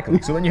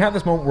 Exactly. So then you have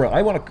this moment where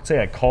I want to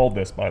say I called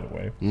this, by the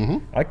way.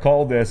 Mm-hmm. I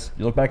called this.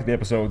 You look back at the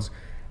episodes.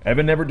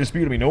 Evan never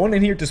disputed me. No one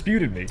in here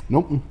disputed me.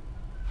 Nope.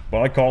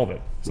 But I called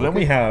it. So then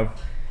we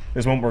have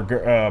this moment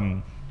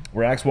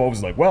where Axe Wolves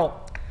is like,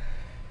 well,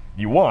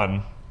 you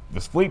won.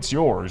 This fleet's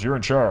yours. You're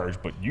in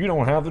charge. But you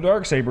don't have the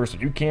Darksaber, so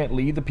you can't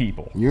lead the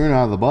people. You're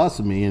not the boss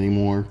of me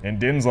anymore. And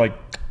Din's like,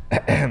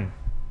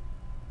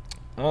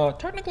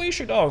 technically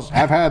she does.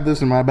 I've had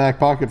this in my back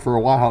pocket for a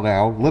while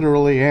now,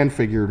 literally and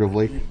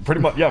figuratively.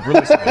 Pretty much, yeah,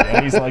 really simply.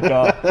 And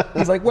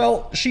he's like,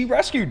 well, she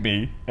rescued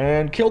me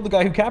and killed the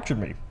guy who captured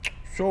me.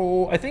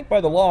 So I think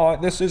by the law,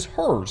 this is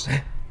hers.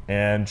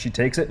 And she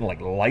takes it and like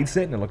lights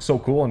it, and it looks so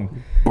cool.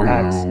 And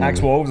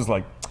Axe Wolves is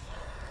like,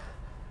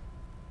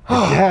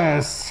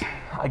 Yes.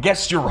 I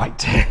guess you're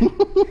right.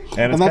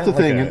 And that's the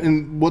thing.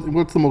 And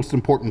what's the most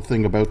important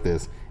thing about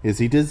this is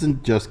he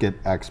doesn't just get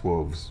Axe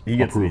Wolves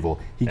approval.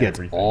 He gets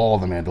all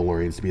the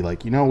Mandalorians to be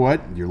like, you know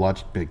what? Your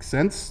logic makes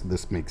sense.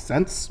 This makes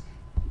sense.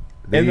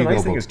 And the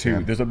nice thing is,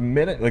 too, there's a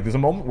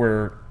moment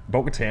where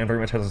Bo-Katan very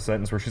much has a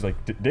sentence where she's like,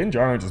 Din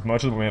Djarin's as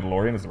much of a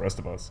Mandalorian as the rest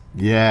of us.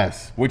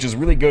 Yes. Which is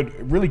really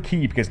good, really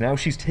key, because now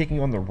she's taking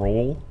on the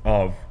role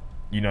of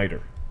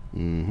Uniter.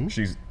 Mm-hmm.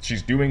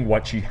 She's doing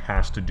what she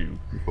has to do.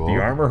 Oh.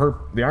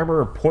 The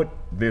armorer put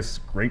this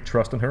great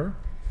trust in her,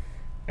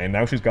 and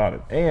now she's got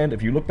it. And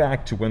if you look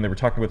back to when they were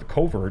talking about the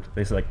covert,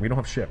 they said, like, we don't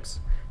have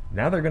ships.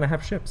 Now they're going to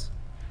have ships.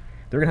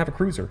 They're going to have a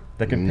cruiser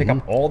that can pick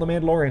up all the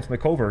Mandalorians from the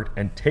covert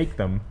and take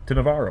them to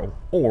Navarro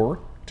or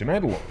to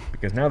Mandalore,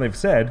 because now they've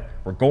said,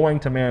 we're going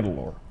to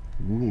Mandalore.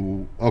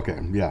 Ooh, okay,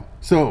 yeah.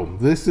 So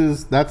that's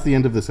the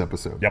end of this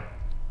episode. Yep.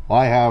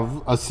 I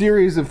have a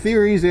series of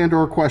theories and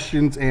or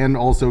questions and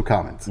also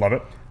comments. Love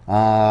it.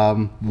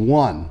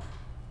 One,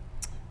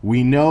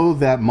 we know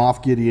that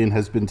Moff Gideon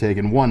has been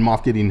taken.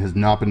 Moff Gideon has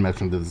not been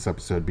mentioned in this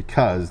episode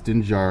because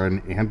Din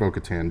Djarin and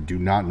Bo-Katan do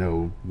not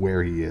know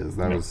where he is.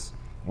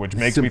 Which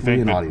makes me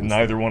think that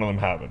neither one of them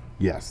have it.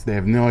 Yes, they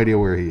have no idea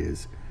where he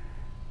is.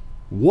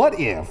 What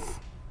if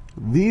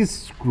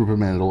these group of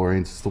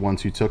Mandalorians is the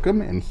ones who took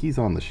him and he's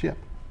on the ship?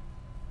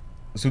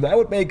 So that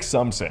would make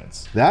some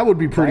sense. That would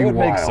be pretty wild. That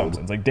would make some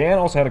sense. Like, Dan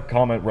also had a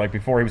comment right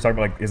before he was talking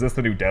about, like, is this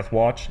the new Death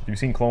Watch? Have you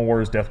seen Clone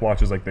Wars? Death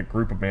Watch is like the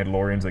group of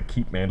Mandalorians that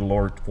keep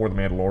Mandalore for the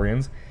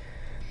Mandalorians.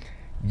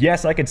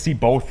 Yes, I could see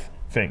both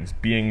things,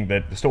 being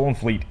that the Stolen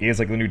Fleet is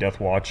like the new Death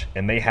Watch,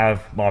 and they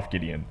have Moff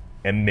Gideon.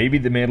 And maybe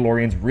the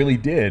Mandalorians really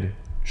did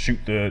shoot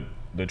the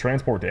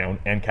transport down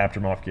and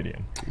capture Moff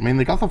Gideon. I mean,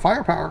 they got the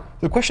firepower.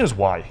 The question is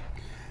why?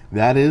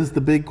 That is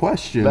the big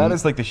question. That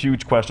is like the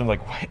huge question. Like,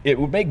 it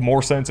would make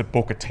more sense if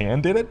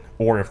Bo-Katan did it,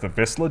 or if the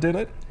Vizsla did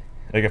it.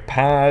 Like if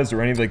Paz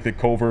or any of like the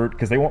covert,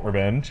 because they want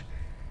revenge.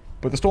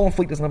 But the Stolen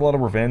Fleet doesn't have a lot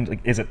of revenge. Like,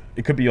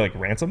 it could be like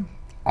ransom.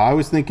 I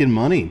was thinking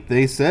money.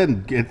 They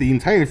said the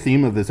entire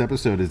theme of this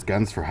episode is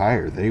guns for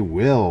hire. They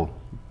will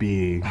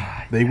be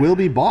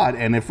bought.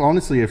 And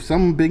if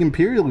some big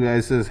Imperial guy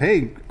says,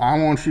 hey, I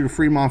want you to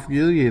free Moff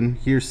Gideon,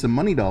 here's some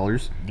money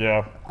dollars.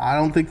 Yeah. I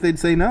don't think they'd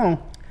say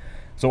no.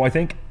 So I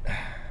think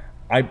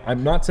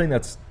I'm not saying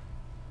that's...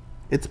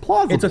 It's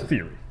plausible. It's a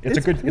theory. It's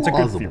a good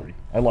theory.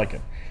 I like it.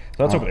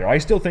 So that's over there. I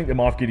still think that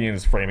Moff Gideon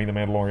is framing the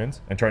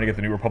Mandalorians and trying to get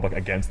the New Republic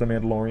against the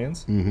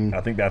Mandalorians. Mm-hmm.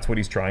 I think that's what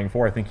he's trying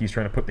for. I think he's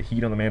trying to put the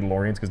heat on the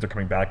Mandalorians because they're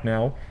coming back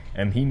now.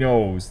 And he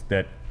knows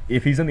that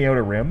if he's in the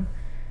Outer Rim,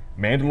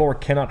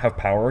 Mandalore cannot have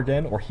power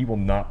again, or he will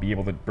not be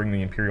able to bring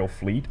the Imperial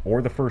fleet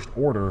or the First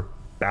Order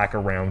back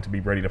around to be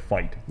ready to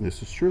fight.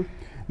 This is true.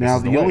 Now,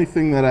 the only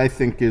thing that I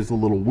think is a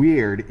little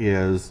weird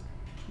is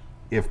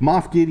if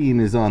Moff Gideon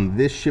is on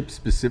this ship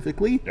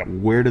specifically,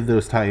 where did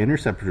those TIE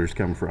interceptors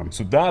come from?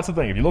 So that's the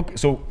thing. If you look,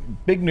 so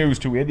big news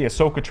too. We had the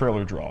Ahsoka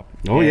trailer drop.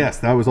 Oh yes,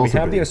 that was also. We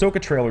have the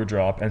Ahsoka trailer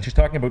drop, and she's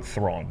talking about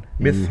Thrawn,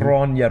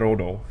 Mithron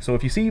Yarodo. So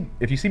if you see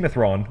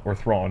Mithron or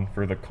Thrawn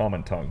for the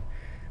common tongue,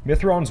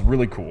 Mithron's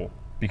really cool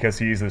because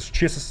he's this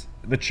Chiss.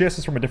 The Chiss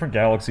is from a different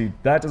galaxy.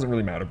 That doesn't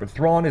really matter. But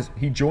Thrawn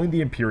he joined the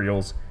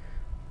Imperials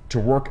to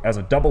work as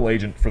a double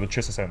agent for the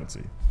Chiss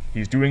Ascendancy.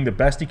 He's doing the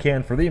best he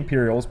can for the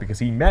Imperials because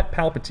he met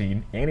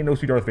Palpatine and he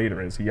knows who Darth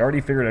Vader is. He already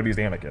figured out he's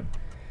Anakin.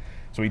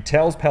 So he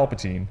tells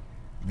Palpatine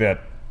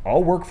that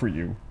I'll work for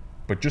you,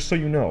 but just so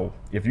you know,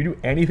 if you do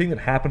anything that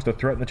happens to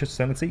threaten the Chiss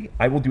Ascendancy,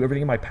 I will do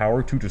everything in my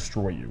power to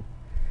destroy you.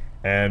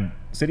 And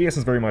Sidious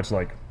is very much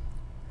like,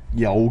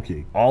 yeah,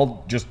 okay,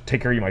 I'll just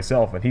take care of you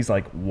myself. And he's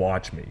like,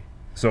 watch me.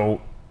 So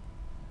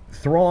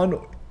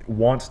Thrawn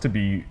wants to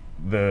be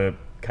the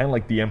kind of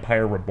like the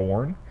Empire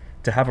Reborn,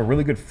 to have a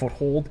really good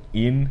foothold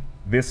in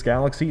this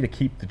galaxy to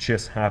keep the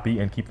Chiss happy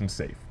and keep them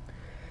safe.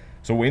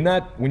 So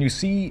when you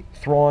see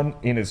Thrawn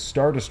in his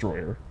Star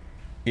Destroyer,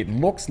 it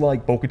looks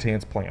like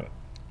Bo-Katan's planet,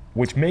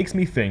 which makes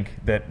me think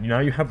that now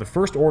you have the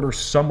First Order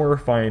somewhere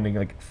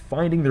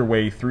finding their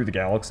way through the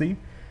galaxy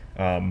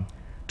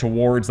to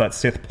towards that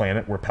Sith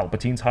planet where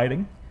Palpatine's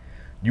hiding.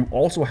 You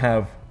also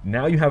have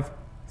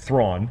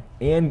Thrawn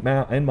and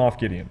Moff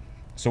Gideon.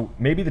 So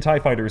maybe the TIE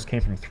fighters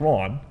came from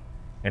Thrawn,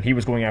 and he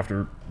was going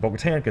after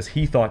Bo-Katan because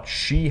he thought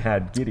she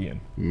had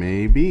Gideon.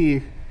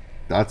 Maybe.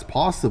 That's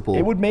possible.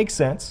 It would make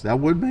sense. That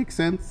would make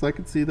sense. I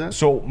could see that.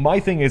 So my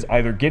thing is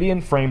either Gideon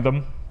framed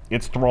them,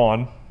 it's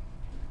Thrawn.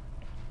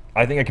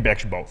 I think it could be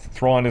actually both.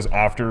 Thrawn is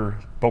after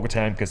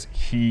Bo-Katan because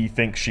he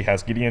thinks she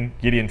has Gideon.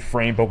 Gideon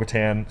framed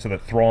Bo-Katan so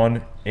that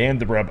Thrawn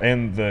and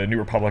the New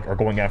Republic are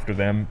going after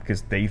them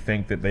because they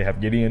think that they have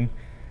Gideon.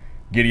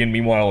 Gideon,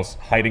 meanwhile, is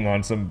hiding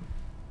on some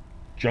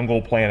jungle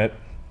planet,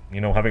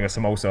 having a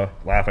samosa,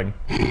 laughing.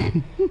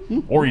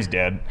 Or he's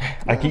dead.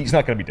 He's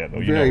not going to be dead, though.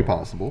 Very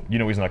possible.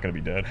 He's not going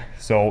to be dead.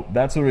 So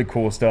that's the really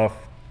cool stuff.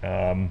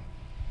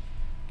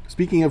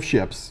 Speaking of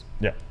ships,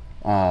 Yeah.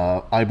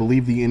 I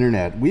believe the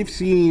internet. We've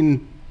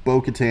seen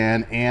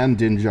Bo-Katan and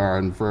Din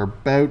Djarin for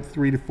about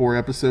 3 to 4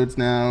 episodes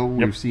now.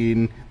 Yep. We've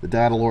seen the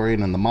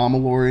Dadalorian and the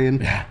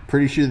Mamalorian. Yeah.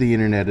 Pretty sure the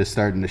internet is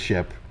starting to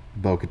ship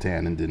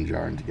Bo-Katan and Din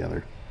Djarin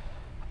together.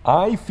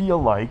 I feel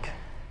like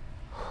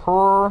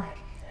her...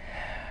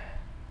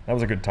 That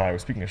was a good tie.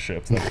 Speaking of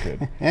ships, that was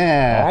good.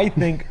 Yeah. I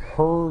think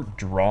her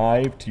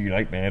drive to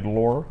unite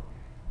Mandalore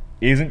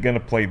isn't going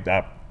to play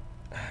that...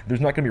 There's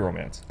not going to be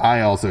romance.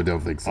 I also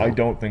don't think so. I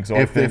don't think so.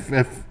 If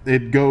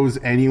it goes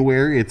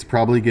anywhere, it's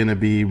probably going to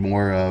be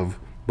more of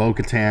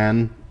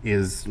Bo-Katan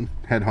is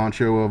head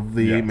honcho of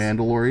the Yes.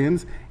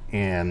 Mandalorians,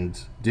 and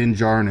Din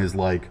Djarin is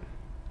like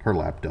her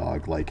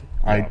lapdog, like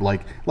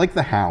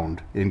the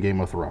Hound in Game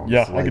of Thrones.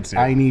 Yeah, like, I could see it.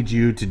 I need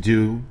you to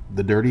do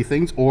the dirty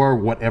things or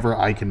whatever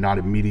I cannot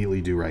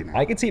immediately do right now.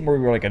 I could see it more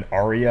like an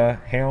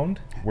Arya hound,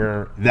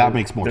 where That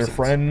makes more they're sense.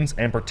 friends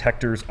and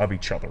protectors of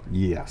each other.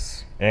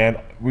 Yes. And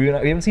we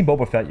haven't seen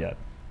Boba Fett yet.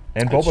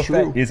 And That's Boba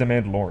true. Fett is a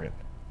Mandalorian.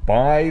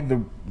 By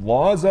the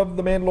laws of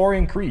the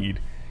Mandalorian Creed,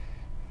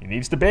 he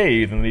needs to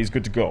bathe and then he's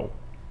good to go.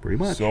 Pretty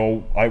much.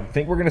 So I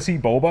think we're going to see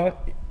Boba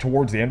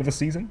towards the end of the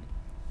season.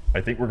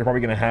 I think we're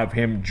probably going to have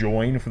him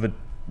join for the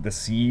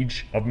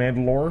Siege of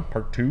Mandalore,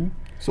 Part 2.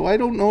 So I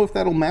don't know if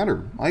that'll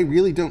matter. I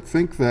really don't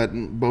think that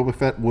Boba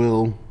Fett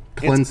will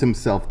cleanse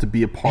himself to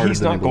be a part of the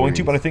He's not going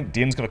to, Mandalorians. but I think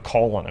Din's going to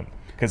call on him.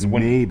 Because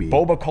when Maybe.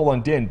 Boba called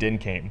on Din, Din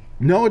came.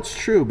 No, it's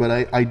true, but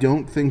I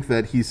don't think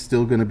that he's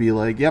still going to be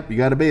like, yep, you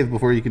got to bathe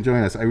before you can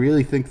join us. I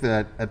really think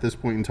that at this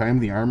point in time,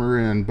 the Armor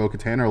and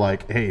Bo-Katan are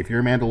like, hey, if you're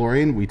a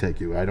Mandalorian, we take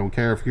you. I don't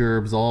care if you're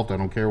absolved. I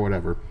don't care,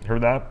 whatever.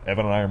 Heard that?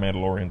 Evan and I are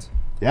Mandalorians.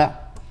 Yeah.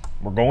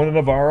 We're going to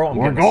Navarro.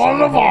 We're going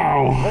to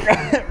Navarro.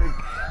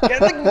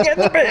 Get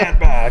the band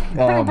back.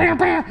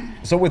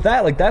 So with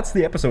that, that's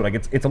the episode.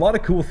 It's a lot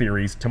of cool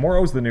theories.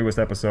 Tomorrow's the newest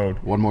episode.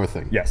 One more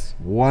thing. Yes.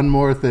 One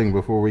more thing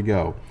before we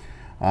go.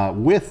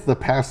 With the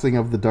passing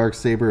of the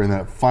Darksaber and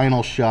that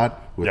final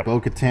shot with Yep.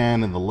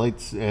 Bo-Katan and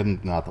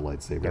not the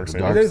lightsaber, the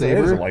Darksaber. It is a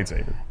Darksaber.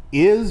 lightsaber.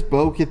 Is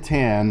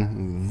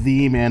Bo-Katan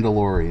the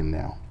Mandalorian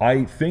now?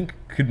 I think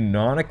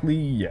canonically,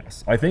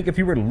 yes. I think if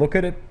you were to look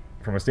at it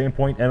from a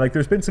standpoint, and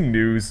there's been some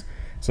news,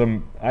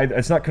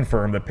 it's not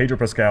confirmed that Pedro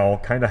Pascal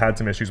kind of had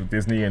some issues with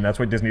Disney, and that's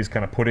why Disney's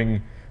kind of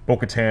putting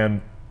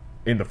Bo-Katan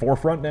in the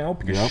forefront now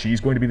because Yep.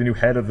 she's going to be the new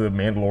head of the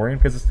Mandalorian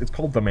because it's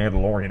called the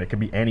Mandalorian. It could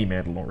be any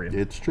Mandalorian.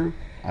 It's true.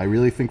 I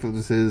really think that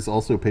this is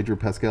also Pedro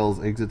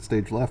Pascal's exit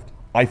stage left.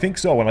 I think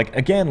so. And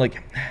again,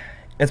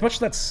 as much as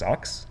that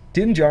sucks,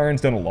 Din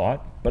Djarin's done a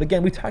lot. But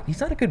again,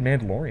 he's not a good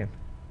Mandalorian.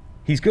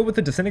 He's good with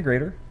the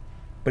disintegrator,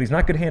 but he's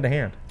not good hand to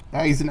hand.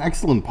 He's an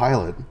excellent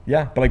pilot.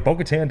 Yeah, but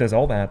Bo-Katan does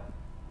all that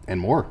And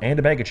more. and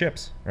a bag of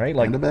chips, right?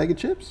 And a bag of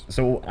chips.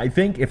 So I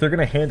think if they're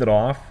gonna hand it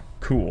off,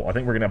 cool. I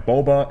think we're gonna have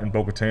Boba and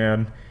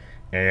Bo-Katan.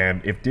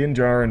 And if Din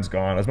Djarin's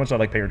gone, as much as I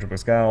like Pedro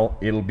Pascal,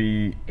 it'll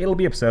be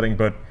upsetting.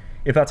 But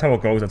if that's how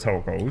it goes, that's how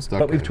it goes.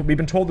 But okay. we've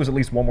been told there's at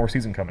least one more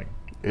season coming.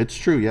 It's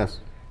true, yes.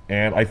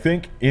 And I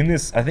think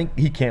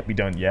he can't be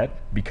done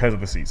yet because of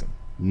the season.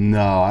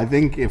 No, I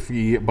think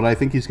I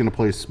think he's going to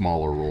play a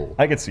smaller role.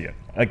 I could see it,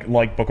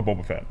 like Book of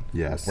Boba Fett.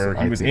 Yes, where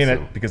he I was think in so.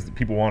 it because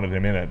people wanted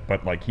him in it,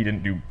 but he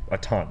didn't do a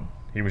ton.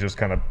 He was just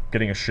kind of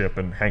getting a ship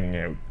and hanging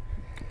out.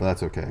 But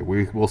that's okay.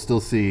 We'll still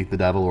see the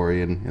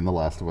Dadalorian in The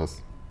Last of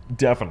Us.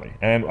 Definitely,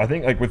 and I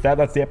think with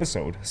that's the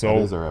episode. So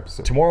That is our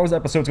episode. Tomorrow's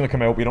episode's going to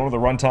come out. We don't know the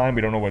runtime.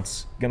 We don't know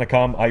what's going to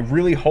come. I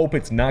really hope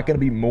it's not going to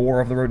be more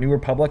of the New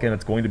Republic, and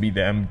it's going to be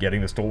them getting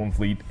the Stolen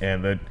Fleet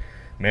and the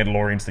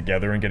Mandalorians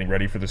together and getting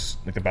ready for this,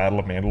 the Battle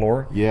of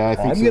Mandalore. Yeah, I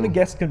think I'm so. going to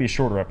guess it's going to be a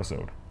shorter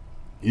episode.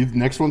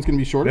 Next one's going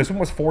to be shorter? This one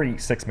was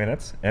 46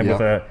 minutes, and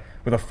Yeah.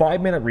 with a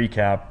 5-minute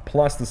recap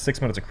plus the 6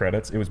 minutes of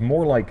credits, it was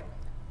more like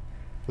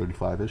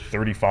 35-ish.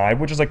 35,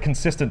 which is a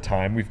consistent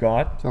time we've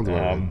got. Sounds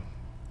about right.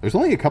 There's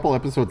only a couple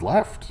episodes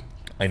left,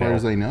 as far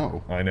as I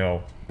know. I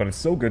know, but it's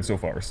so good so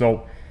far.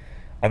 So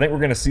I think we're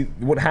going to see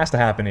what has to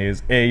happen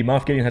is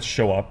Moff Gideon has to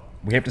show up.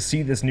 We have to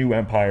see this new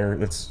empire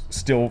that's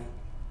still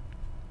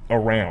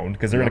around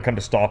because they're going to come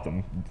to stop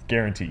them,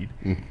 guaranteed.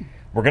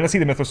 We're going to see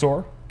the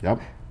Mythosaur.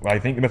 Yep. I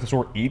think the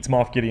Mythosaur eats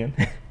Moff Gideon.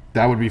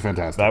 That would be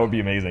fantastic. That would be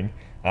amazing.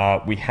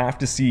 We have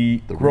to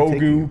see The Grogu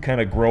retaking.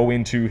 kind of grow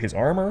into his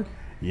armor.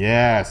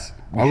 Yes.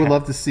 I would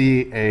love to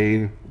see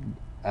a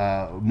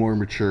more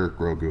mature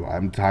Grogu.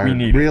 I'm tired.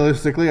 need it.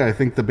 Realistically, I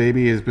think the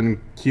baby has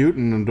been cute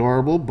and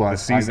adorable, but I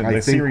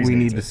think series we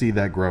needs need to it. see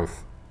that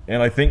growth.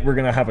 And I think we're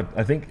gonna have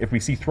I think if we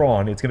see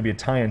Thrawn, it's gonna be a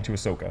tie-in to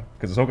Ahsoka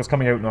because Ahsoka's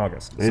coming out in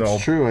August.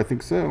 It's true. I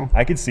think so.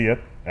 I could see it.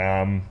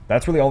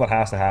 That's really all that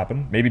has to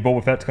happen. Maybe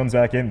Boba Fett comes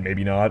back in.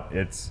 Maybe not.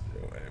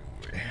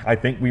 I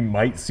think we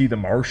might see the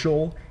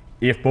Marshal.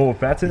 If Boba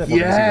Fett's in it, we're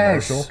gonna see the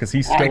Marshal because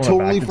he's still in I the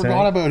totally back to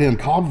forgot tank. about him.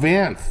 Cobb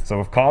Vanth.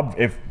 So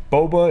if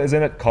Boba is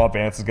in it, Cobb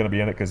Vanth is going to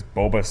be in it because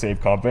Boba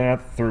saved Cobb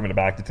Vanth, threw him in a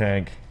back to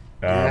tank.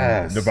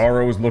 Yes.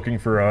 Navarro is looking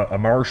for a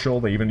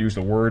Marshal. They even used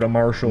the word a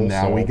Marshal.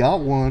 Now so we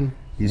got one.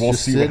 He's we'll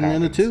just see what sitting in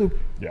a happens. tube.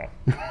 Yeah.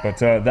 But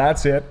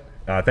that's it.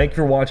 Thank you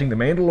for watching The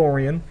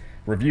Mandalorian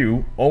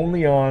review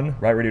only on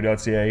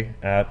rightradio.ca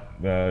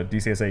at the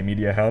DCSA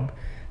Media Hub.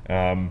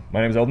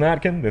 My name is Eldin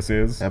Atkin. This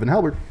is Evan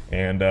Halbert.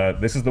 And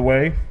this is The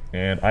Way.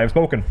 And I have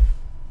spoken.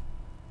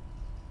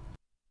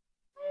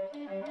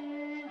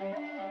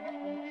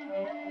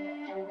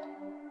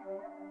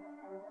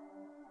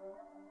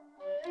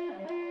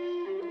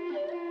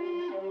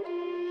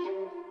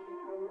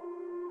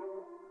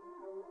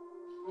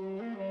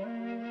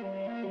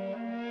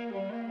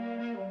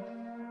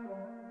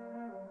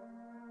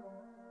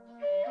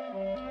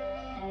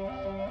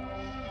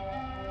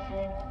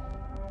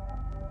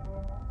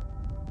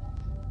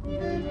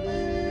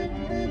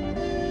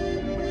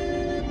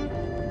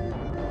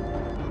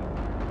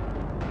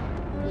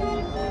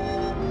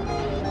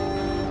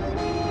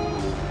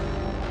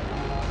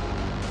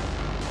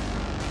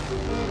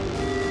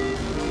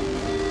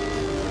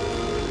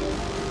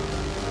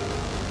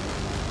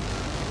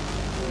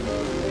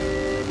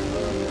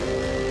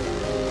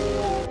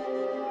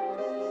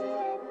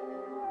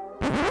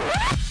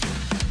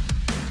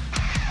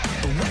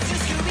 What's the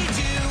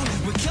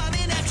Scooby-Doo? We're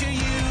coming after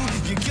you.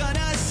 You're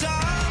gonna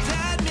solve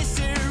that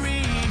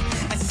mystery.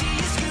 I see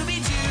you,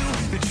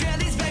 Scooby-Doo. The trail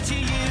leads back to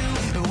you.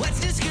 What's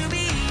the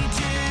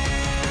Scooby-Doo?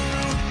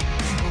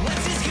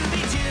 What's the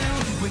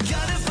Scooby-Doo? We're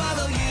gonna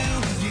follow you.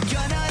 You're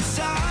gonna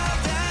solve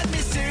that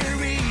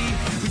mystery.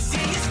 We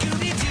see you,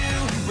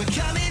 Scooby-Doo. We're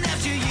coming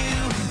after you.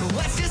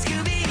 What's the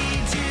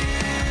Scooby-Doo?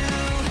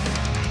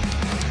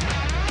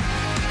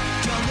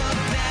 Don't look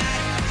back.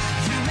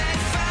 You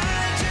might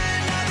find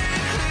another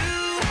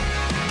clue.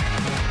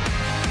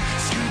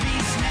 Scooby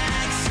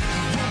snacks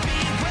will be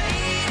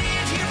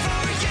waiting here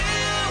for you.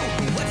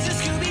 What's the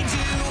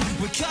Scooby-Doo?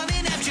 We're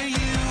coming after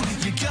you.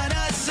 You're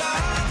gonna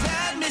solve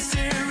that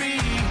mystery.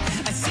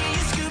 I see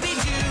you,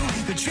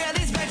 Scooby-Doo. The trail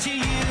leads back to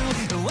you.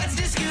 What's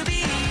the Scooby?